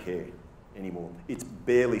people don't care anymore. It's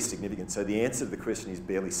barely significant. So the answer to the question is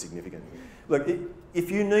barely significant. Look, if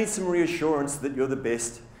you need some reassurance that you're the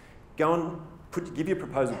best, go and give your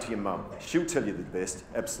proposal to your mum. She'll tell you the best,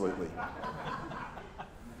 absolutely.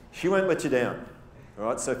 She won't let you down. All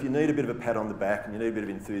right, so if you need a bit of a pat on the back and you need a bit of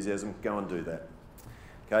enthusiasm, go and do that.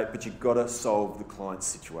 Okay, but you've got to solve the client's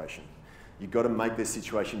situation. You've got to make their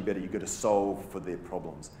situation better. You've got to solve for their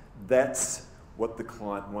problems. That's what the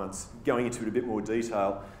client wants. Going into it a bit more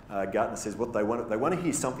detail, Gartner says what they want to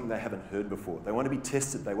hear something they haven't heard before. They want to be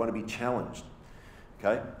tested. They want to be challenged.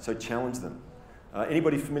 Okay, so challenge them.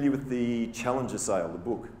 Anybody familiar with the Challenger sale, the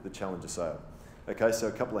book, The Challenger Sale? Okay, so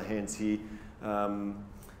a couple of hands here.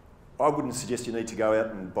 I wouldn't suggest you need to go out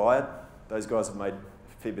and buy it. Those guys have made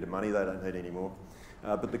a fair bit of money. They don't need any more.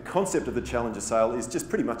 But the concept of the Challenger sale is just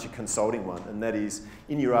pretty much a consulting one, and that is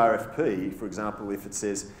in your RFP, for example, if it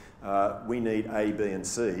says we need A, B and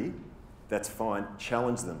C, that's fine,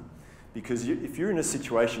 challenge them. Because if you're in a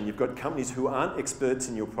situation, you've got companies who aren't experts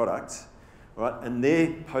in your product, right, and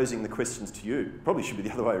they're posing the questions to you. Probably should be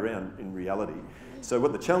the other way around in reality. So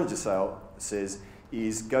what the Challenger sale says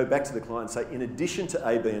is go back to the client and say, in addition to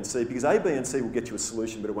A, B and C, because A, B and C will get you a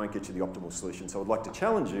solution, but it won't get you the optimal solution. So I'd like to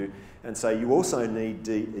challenge you and say you also need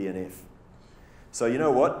D, E and F. So you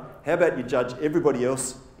know what? How about you judge everybody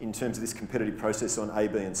else in terms of this competitive process on A,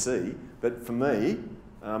 B and C, but for me,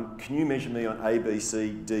 can you measure me on A, B,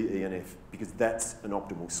 C, D, E and F? Because that's an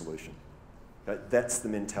optimal solution. Okay? That's the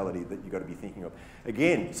mentality that you've got to be thinking of.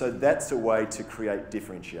 Again, so that's a way to create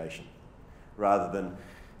differentiation rather than...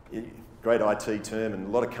 Great IT term, and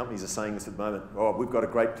a lot of companies are saying this at the moment, oh, we've got a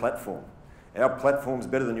great platform. Our platform's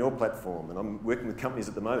better than your platform, and I'm working with companies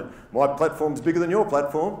at the moment. My platform's bigger than your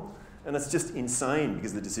platform, and it's just insane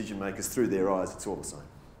because the decision makers, through their eyes, it's all the same.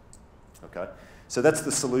 Okay, so that's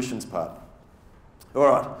the solutions part. All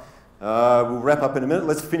right, we'll wrap up in a minute.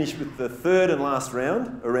 Let's finish with the third and last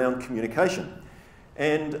round around communication.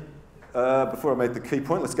 And before I make the key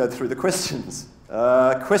point, let's go through the questions.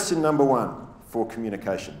 Question number one for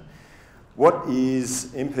communication. What is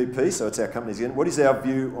MPP, so it's our companies again, what is our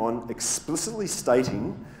view on explicitly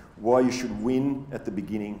stating why you should win at the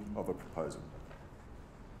beginning of a proposal?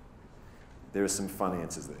 There are some fun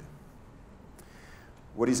answers there.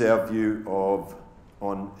 What is our view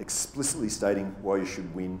on explicitly stating why you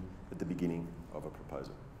should win at the beginning of a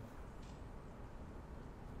proposal?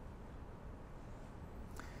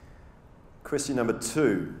 Question number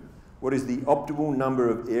two, what is the optimal number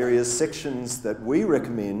of areas, sections that we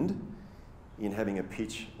recommend in having a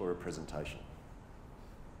pitch or a presentation?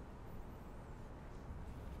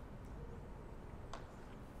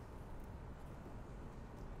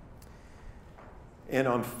 And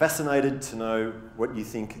I'm fascinated to know what you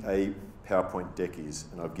think a PowerPoint deck is,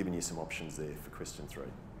 and I've given you some options there for question 3.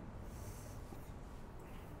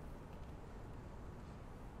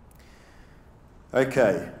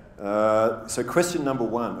 Okay, so question number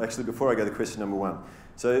 1. Actually, before I go to question number 1.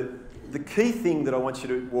 So the key thing that I want you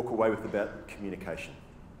to walk away with about communication.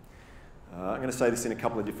 I'm going to say this in a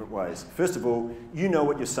couple of different ways. First of all, you know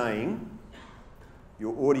what you're saying.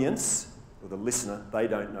 Your audience, or the listener, they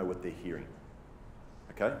don't know what they're hearing.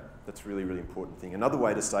 Okay? That's a really, really important thing. Another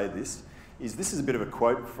way to say this is a bit of a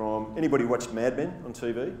quote from, anybody watched Mad Men on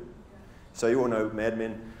TV? So you all know Mad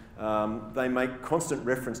Men. They make constant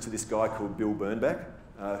reference to this guy called Bill Bernbach,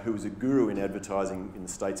 who was a guru in advertising in the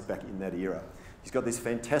States back in that era. He's got this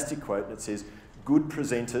fantastic quote that says, "Good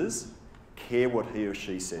presenters care what he or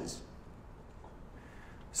she says.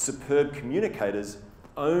 Superb communicators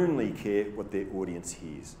only care what their audience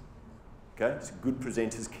hears." Okay? So good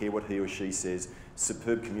presenters care what he or she says.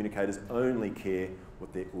 Superb communicators only care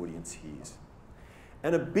what their audience hears.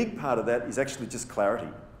 And a big part of that is actually just clarity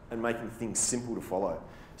and making things simple to follow.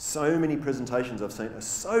 So many presentations I've seen are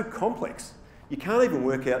so complex. You can't even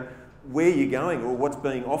work out where you're going or what's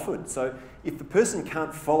being offered. So if the person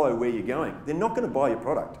can't follow where you're going, they're not going to buy your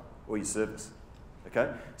product or your service.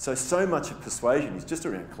 Okay? So much of persuasion is just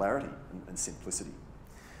around clarity and simplicity.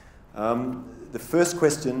 The first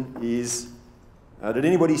question is, did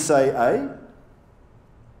anybody say A?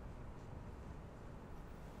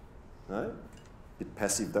 No? Bit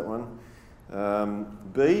passive, that one.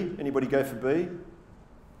 B? Anybody go for B?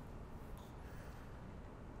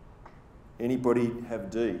 Anybody have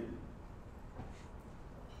D?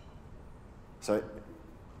 So,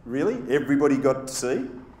 really? Everybody got C?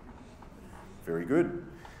 Very good.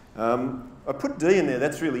 I put D in there,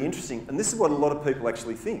 that's really interesting. And this is what a lot of people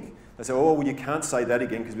actually think. They say, oh, well, you can't say that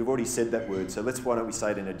again because we've already said that word, so why don't we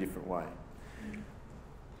say it in a different way?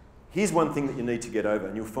 Here's one thing that you need to get over,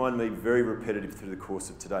 and you'll find me very repetitive through the course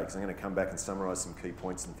of today because I'm going to come back and summarise some key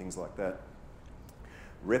points and things like that.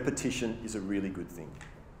 Repetition is a really good thing.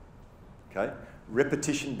 Okay?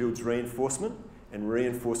 Repetition builds reinforcement, and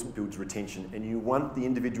reinforcement builds retention, and you want the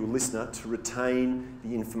individual listener to retain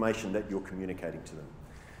the information that you're communicating to them.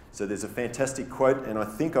 So there's a fantastic quote, and I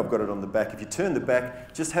think I've got it on the back. If you turn the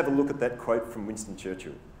back, just have a look at that quote from Winston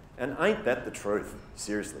Churchill. And ain't that the truth?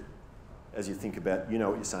 Seriously. As you think about, you know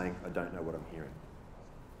what you're saying, I don't know what I'm hearing.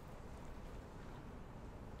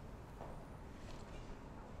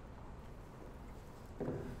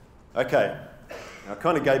 Okay, now I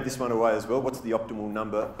kind of gave this one away as well. What's the optimal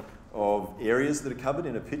number of areas that are covered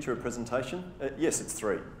in a pitch or a presentation? Yes, it's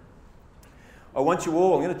 3. I want you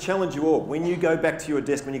all, I'm going to challenge you all, when you go back to your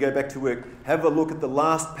desk, when you go back to work, have a look at the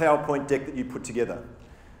last PowerPoint deck that you put together.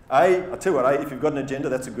 A, I'll tell you what, A, if you've got an agenda,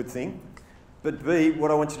 that's a good thing. But B, what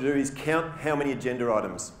I want you to do is count how many agenda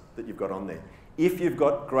items that you've got on there. If you've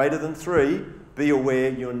got greater than 3, be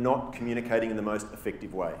aware you're not communicating in the most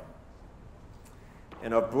effective way.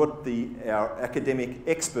 And I've brought our academic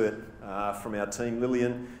expert from our team,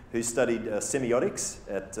 Lillian, who studied semiotics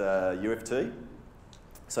at UFT.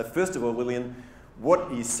 So first of all, Lillian, what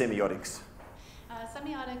is semiotics?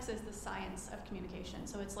 Semiotics is the science of communication.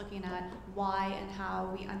 So it's looking at why and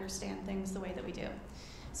how we understand things the way that we do.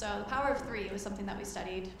 So the power of 3 was something that we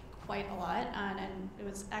studied quite a lot, and it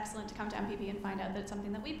was excellent to come to MPP and find out that it's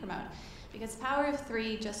something that we promote. Because the power of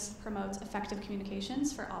 3 just promotes effective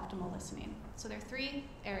communications for optimal listening. So there are 3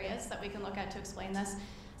 areas that we can look at to explain this: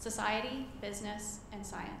 society, business, and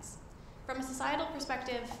science. From a societal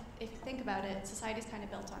perspective, if you think about it, society is kind of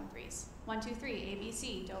built on 3s. 1, 2, 3, A, B,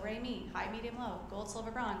 C, do, re, mi, high, medium, low, gold,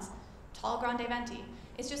 silver, bronze, tall, grande, venti.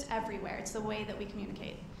 It's just everywhere. It's the way that we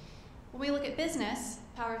communicate. When we look at business,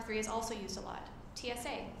 power of 3 is also used a lot.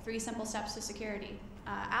 TSA, 3 simple steps to security.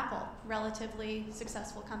 Apple, relatively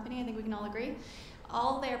successful company, I think we can all agree.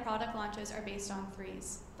 All their product launches are based on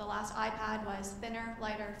 3s. The last iPad was thinner,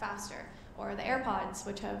 lighter, faster. Or the AirPods,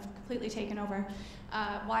 which have completely taken over.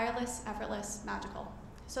 Wireless, effortless, magical.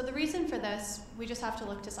 So the reason for this, we just have to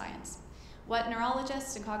look to science. What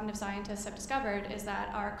neurologists and cognitive scientists have discovered is that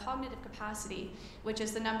our cognitive capacity, which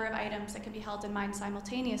is the number of items that can be held in mind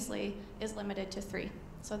simultaneously, is limited to 3.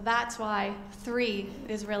 So that's why 3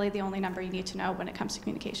 is really the only number you need to know when it comes to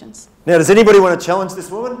communications. Now, does anybody want to challenge this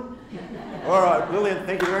woman? All right, Lillian,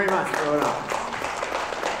 thank you very much. All right.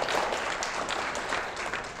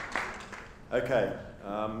 Okay,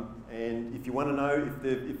 and if you want to know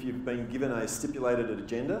if you've been given a stipulated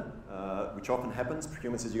agenda, which often happens,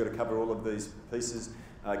 procurement says you've got to cover all of these pieces,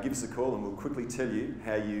 give us a call and we'll quickly tell you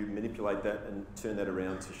how you manipulate that and turn that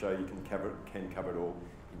around to show you can cover it all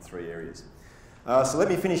in 3 areas. So let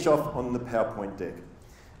me finish off on the PowerPoint deck.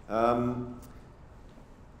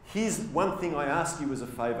 Here's one thing I ask you as a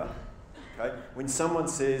favour. Okay? When someone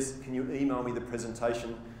says, can you email me the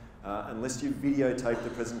presentation, unless you videotape the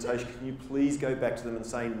presentation, can you please go back to them and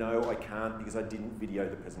say, no, I can't because I didn't video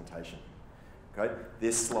the presentation. Okay?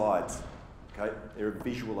 They're slides. Okay? They're a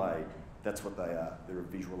visual aid. That's what they are. They're a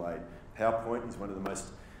visual aid. PowerPoint is one of the most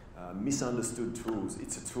misunderstood tools.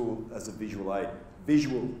 It's a tool as a visual aid.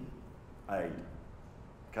 Visual aid.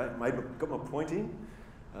 Okay? Maybe I've got my point in.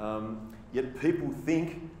 Yet people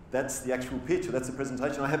think that's the actual pitch or that's the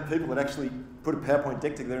presentation. I have people that actually put a PowerPoint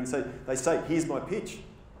deck together and say, here's my pitch.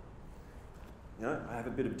 You know, I have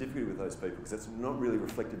a bit of difficulty with those people because that's not really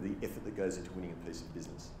reflective of the effort that goes into winning a piece of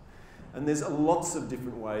business. And there's lots of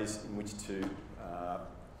different ways in which to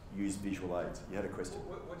use visual aids. You had a question.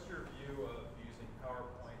 What's your view of using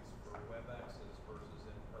PowerPoints for WebExes versus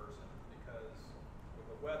in person? Because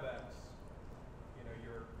with a WebEx, you know,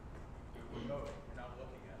 you're remote, you're not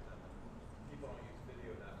looking at them. People don't use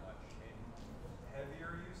video that much. Any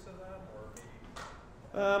heavier use of that, or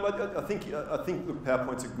maybe? I think look,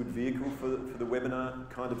 PowerPoint's a good vehicle for the webinar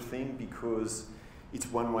kind of thing because it's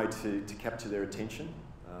one way to capture their attention.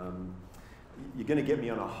 You're going to get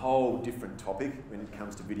me on a whole different topic when it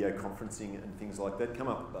comes to video conferencing and things like that. Come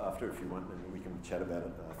up after if you want and we can chat about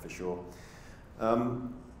it for sure.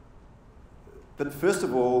 But first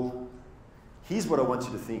of all, here's what I want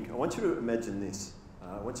you to think. I want you to imagine this.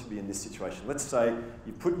 I want you to be in this situation. Let's say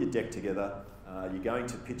you put your deck together, you're going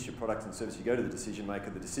to pitch your product and service, you go to the decision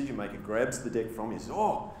maker grabs the deck from you and says,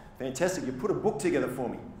 oh, fantastic, you put a book together for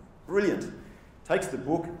me. Brilliant. Takes the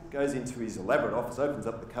book, goes into his elaborate office, opens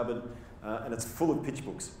up the cupboard, and it's full of pitch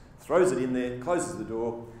books. Throws it in there, closes the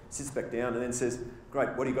door, sits back down, and then says, great,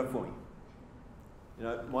 what do you got for me? You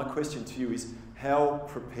know, my question to you is, how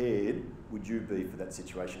prepared would you be for that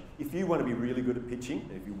situation? If you want to be really good at pitching,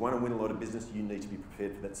 and if you want to win a lot of business, you need to be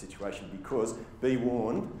prepared for that situation because, be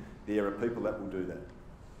warned, there are people that will do that.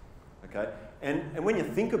 Okay? And when you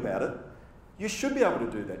think about it, you should be able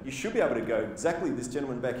to do that. You should be able to go, exactly this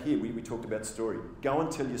gentleman back here, we talked about story. Go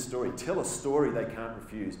and tell your story. Tell a story they can't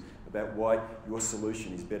refuse about why your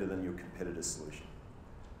solution is better than your competitor's solution.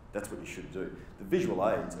 That's what you should do. The visual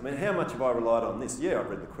aids, I mean, how much have I relied on this? Yeah, I've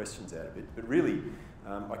read the questions out a bit, but really,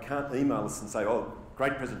 I can't email us and say, oh,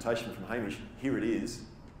 great presentation from Hamish, here it is.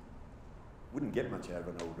 Wouldn't get much out of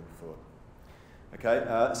it, I would have thought.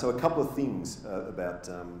 Okay, so a couple of things about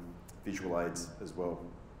visual aids as well.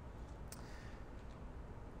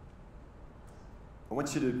 I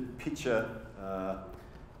want you to picture,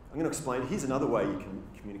 I'm going to explain, here's another way you can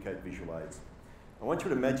communicate visual aids. I want you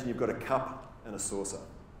to imagine you've got a cup and a saucer.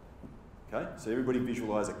 Okay, so everybody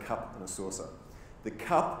visualise a cup and a saucer. The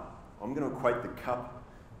cup, I'm going to equate the cup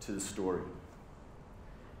to the story.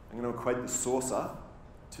 I'm going to equate the saucer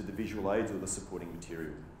to the visual aids or the supporting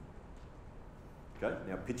material. Okay,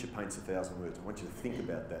 now picture paints 1,000 words. I want you to think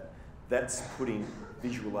about that. That's putting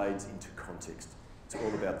visual aids into context. It's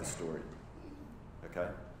all about the story. Okay,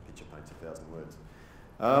 picture paints 1,000 words.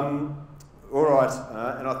 All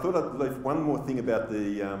right, and I thought I'd leave one more thing about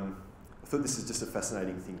the, I thought this is just a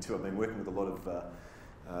fascinating thing too. I've been working with a lot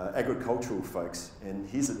of agricultural folks, and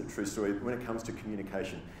here's a true story when it comes to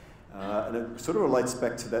communication. And it sort of relates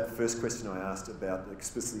back to that first question I asked about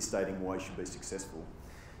explicitly stating why you should be successful.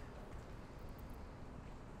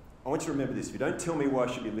 I want you to remember this. If you don't tell me why I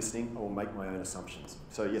should be listening, I will make my own assumptions.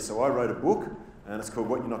 So yes, so I wrote a book, and it's called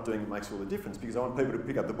What You're Not Doing Makes All the Difference, because I want people to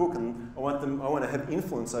pick up the book and I want to have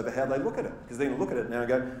influence over how they look at it, because they're going to look at it now and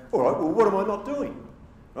go, all right, well, what am I not doing?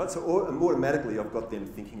 Right? So automatically I've got them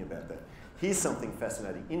thinking about that. Here's something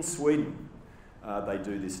fascinating. In Sweden, they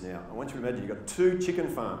do this now. I want you to imagine you've got 2 chicken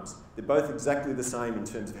farms. They're both exactly the same in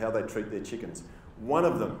terms of how they treat their chickens. One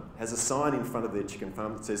of them has a sign in front of their chicken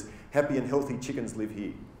farm that says, happy and healthy chickens live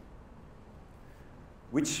here.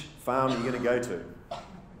 Which farm are you going to go to?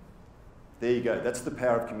 There you go. That's the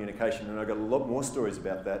power of communication. And I've got a lot more stories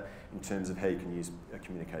about that in terms of how you can use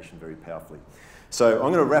communication very powerfully. So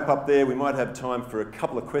I'm going to wrap up there. We might have time for a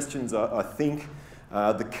couple of questions, I think.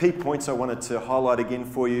 The key points I wanted to highlight again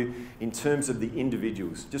for you in terms of the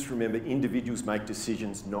individuals. Just remember, individuals make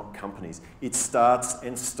decisions, not companies. It starts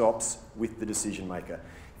and stops with the decision maker.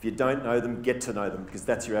 If you don't know them, get to know them, because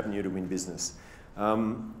that's your avenue to win business.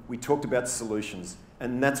 We talked about solutions,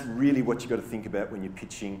 and that's really what you've got to think about when you're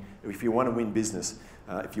pitching. If you want to win business,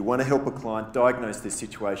 if you want to help a client diagnose their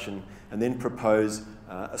situation and then propose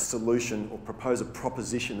a solution or propose a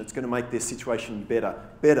proposition that's going to make their situation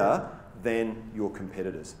better than your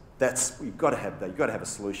competitors. You've got to have that. You've got to have a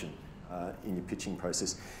solution in your pitching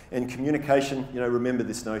process. And communication, remember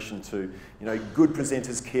this notion too. Good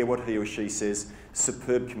presenters care what he or she says.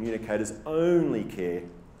 Superb communicators only care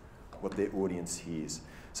what their audience hears.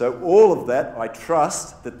 So all of that, I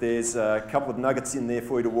trust that there's a couple of nuggets in there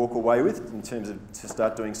for you to walk away with in terms of to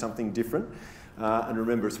start doing something different. And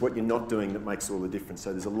remember, it's what you're not doing that makes all the difference.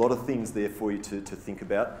 So there's a lot of things there for you to think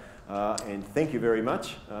about. And thank you very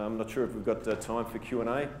much. I'm not sure if we've got time for Q&A.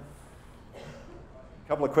 A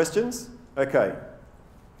couple of questions? Okay.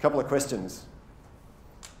 A couple of questions.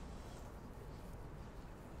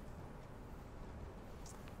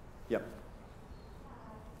 Yep.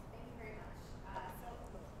 Thank you very much. So,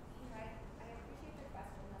 I appreciate the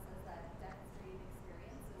question that says that demonstrating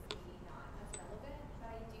experience is maybe not as relevant, but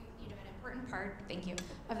I do, an important part, thank you,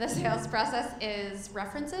 of the sales process is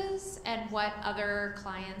references and what other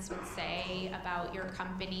clients would say about your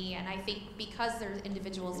company. And I think because there's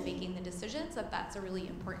individuals making the decisions, that's a really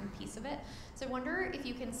important piece of it. So I wonder if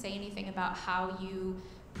you can say anything about how you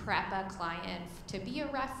prep a client to be a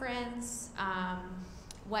reference, how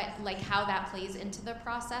that plays into the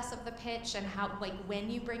process of the pitch, and how, when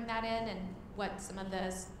you bring that in, and what some of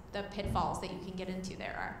the pitfalls that you can get into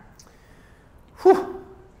there are. Whew.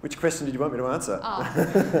 Which question did you want me to answer? Oh.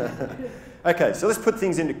 Okay, so let's put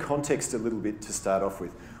things into context a little bit to start off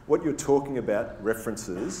with. What you're talking about,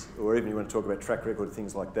 references, or even you want to talk about track record,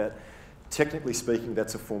 things like that, technically speaking,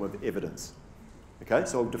 that's a form of evidence. Okay,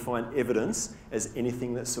 so I'll define evidence as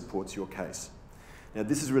anything that supports your case. Now,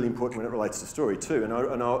 this is really important when it relates to story too,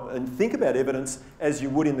 and think about evidence as you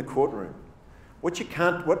would in the courtroom. What's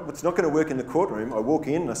not going to work in the courtroom, I walk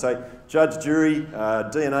in and I say, judge, jury,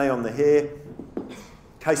 DNA on the hair,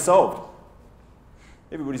 case solved.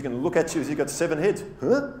 Everybody's going to look at you as you've got 7 heads.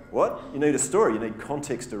 Huh? What? You need a story, you need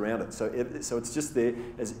context around it. So it's just there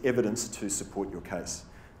as evidence to support your case,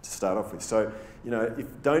 to start off with. So,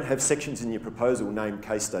 don't have sections in your proposal named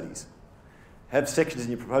case studies. Have sections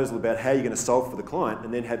in your proposal about how you're going to solve for the client,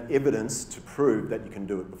 and then have evidence to prove that you can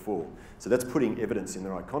do it before. So that's putting evidence in the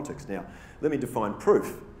right context. Now, let me define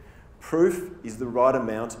proof. Proof is the right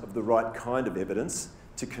amount of the right kind of evidence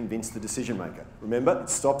to convince the decision maker. Remember, it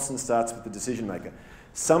stops and starts with the decision maker.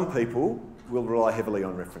 Some people will rely heavily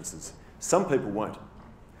on references. Some people won't.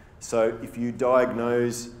 So if you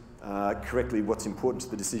diagnose correctly what's important to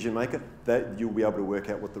the decision maker, that you'll be able to work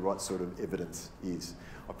out what the right sort of evidence is.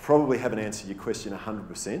 I probably haven't answered your question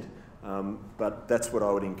 100%, but that's what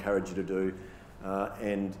I would encourage you to do.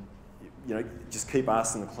 And just keep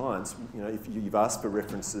asking the clients. If you've asked for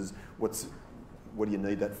references, what do you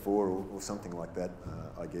need that for, or something like that,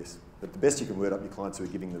 I guess. But the best you can word up your clients who are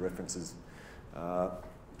giving the references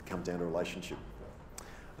comes down to relationship.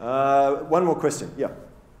 One more question. Yeah.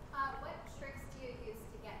 What tricks do you use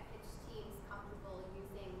to get pitch teams comfortable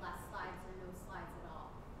using less slides or no slides at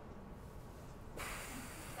all?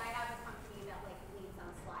 I have a company that leans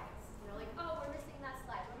on slides. Oh, we're missing that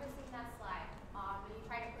slide. We're missing that slide. And you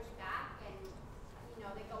try to push back, and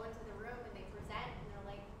they go into the room and they present, and they're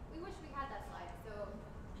like, we wish we had that slide. So,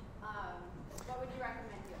 what would you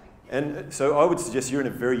recommend doing? And so I would suggest you're in a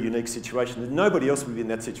very unique situation. Nobody else would be in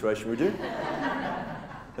that situation, would you?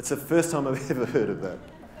 That's the first time I've ever heard of that.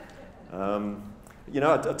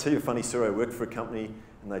 I'll tell you a funny story. I worked for a company,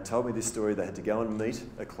 and they told me this story. They had to go and meet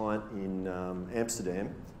a client in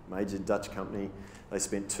Amsterdam, major Dutch company. They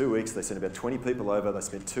spent 2 weeks. They sent about 20 people over. They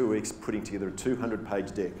spent 2 weeks putting together a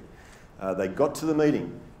 200-page deck. They got to the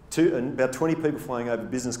meeting, and about 20 people flying over,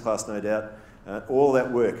 business class, no doubt. All that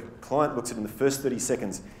work. Client looks at it in the first 30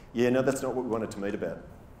 seconds. Yeah, no, that's not what we wanted to meet about.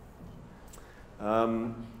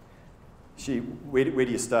 Where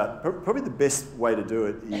do you start? Probably the best way to do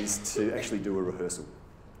it is to actually do a rehearsal.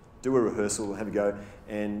 Do a rehearsal, have a go,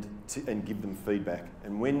 and give them feedback.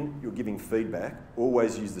 And when you're giving feedback,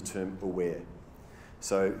 always use the term aware.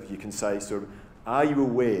 So you can say sort of, are you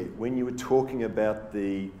aware when you were talking about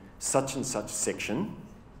the such and such section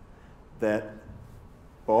that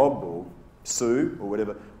Bob or Sue or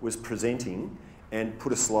whatever was presenting and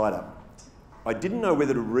put a slide up? I didn't know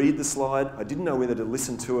whether to read the slide. I didn't know whether to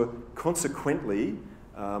listen to it. Consequently,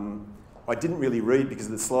 I didn't really read because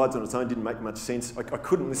the slides on its own didn't make much sense. I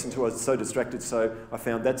couldn't listen to it. I was so distracted, so I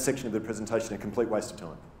found that section of the presentation a complete waste of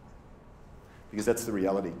time. Because that's the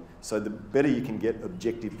reality. So the better you can get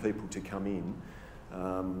objective people to come in,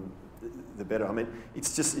 the better. I mean,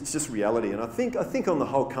 it's just reality. And I think on the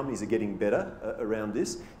whole, companies are getting better around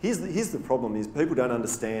this. Here's the problem: is people don't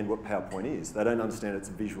understand what PowerPoint is. They don't understand it's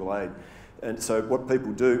a visual aid. And so what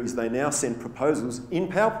people do is they now send proposals in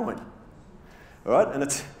PowerPoint. All right, and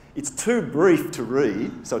it's too brief to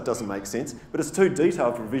read, so it doesn't make sense. But it's too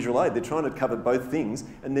detailed for a visual aid. They're trying to cover both things,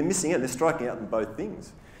 and they're missing out. They're striking out in both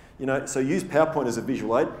things. So use PowerPoint as a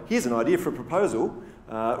visual aid. Here's an idea for a proposal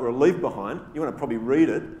or a leave behind. You want to probably read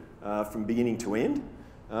it from beginning to end.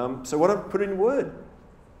 So why don't put it in Word?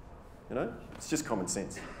 You know, it's just common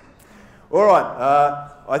sense. All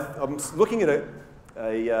right, I'm looking at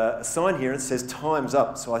a sign here and it says time's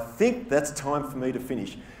up, so I think that's time for me to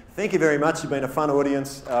finish. Thank you very much. You've been a fun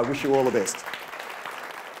audience. Wish you all the best.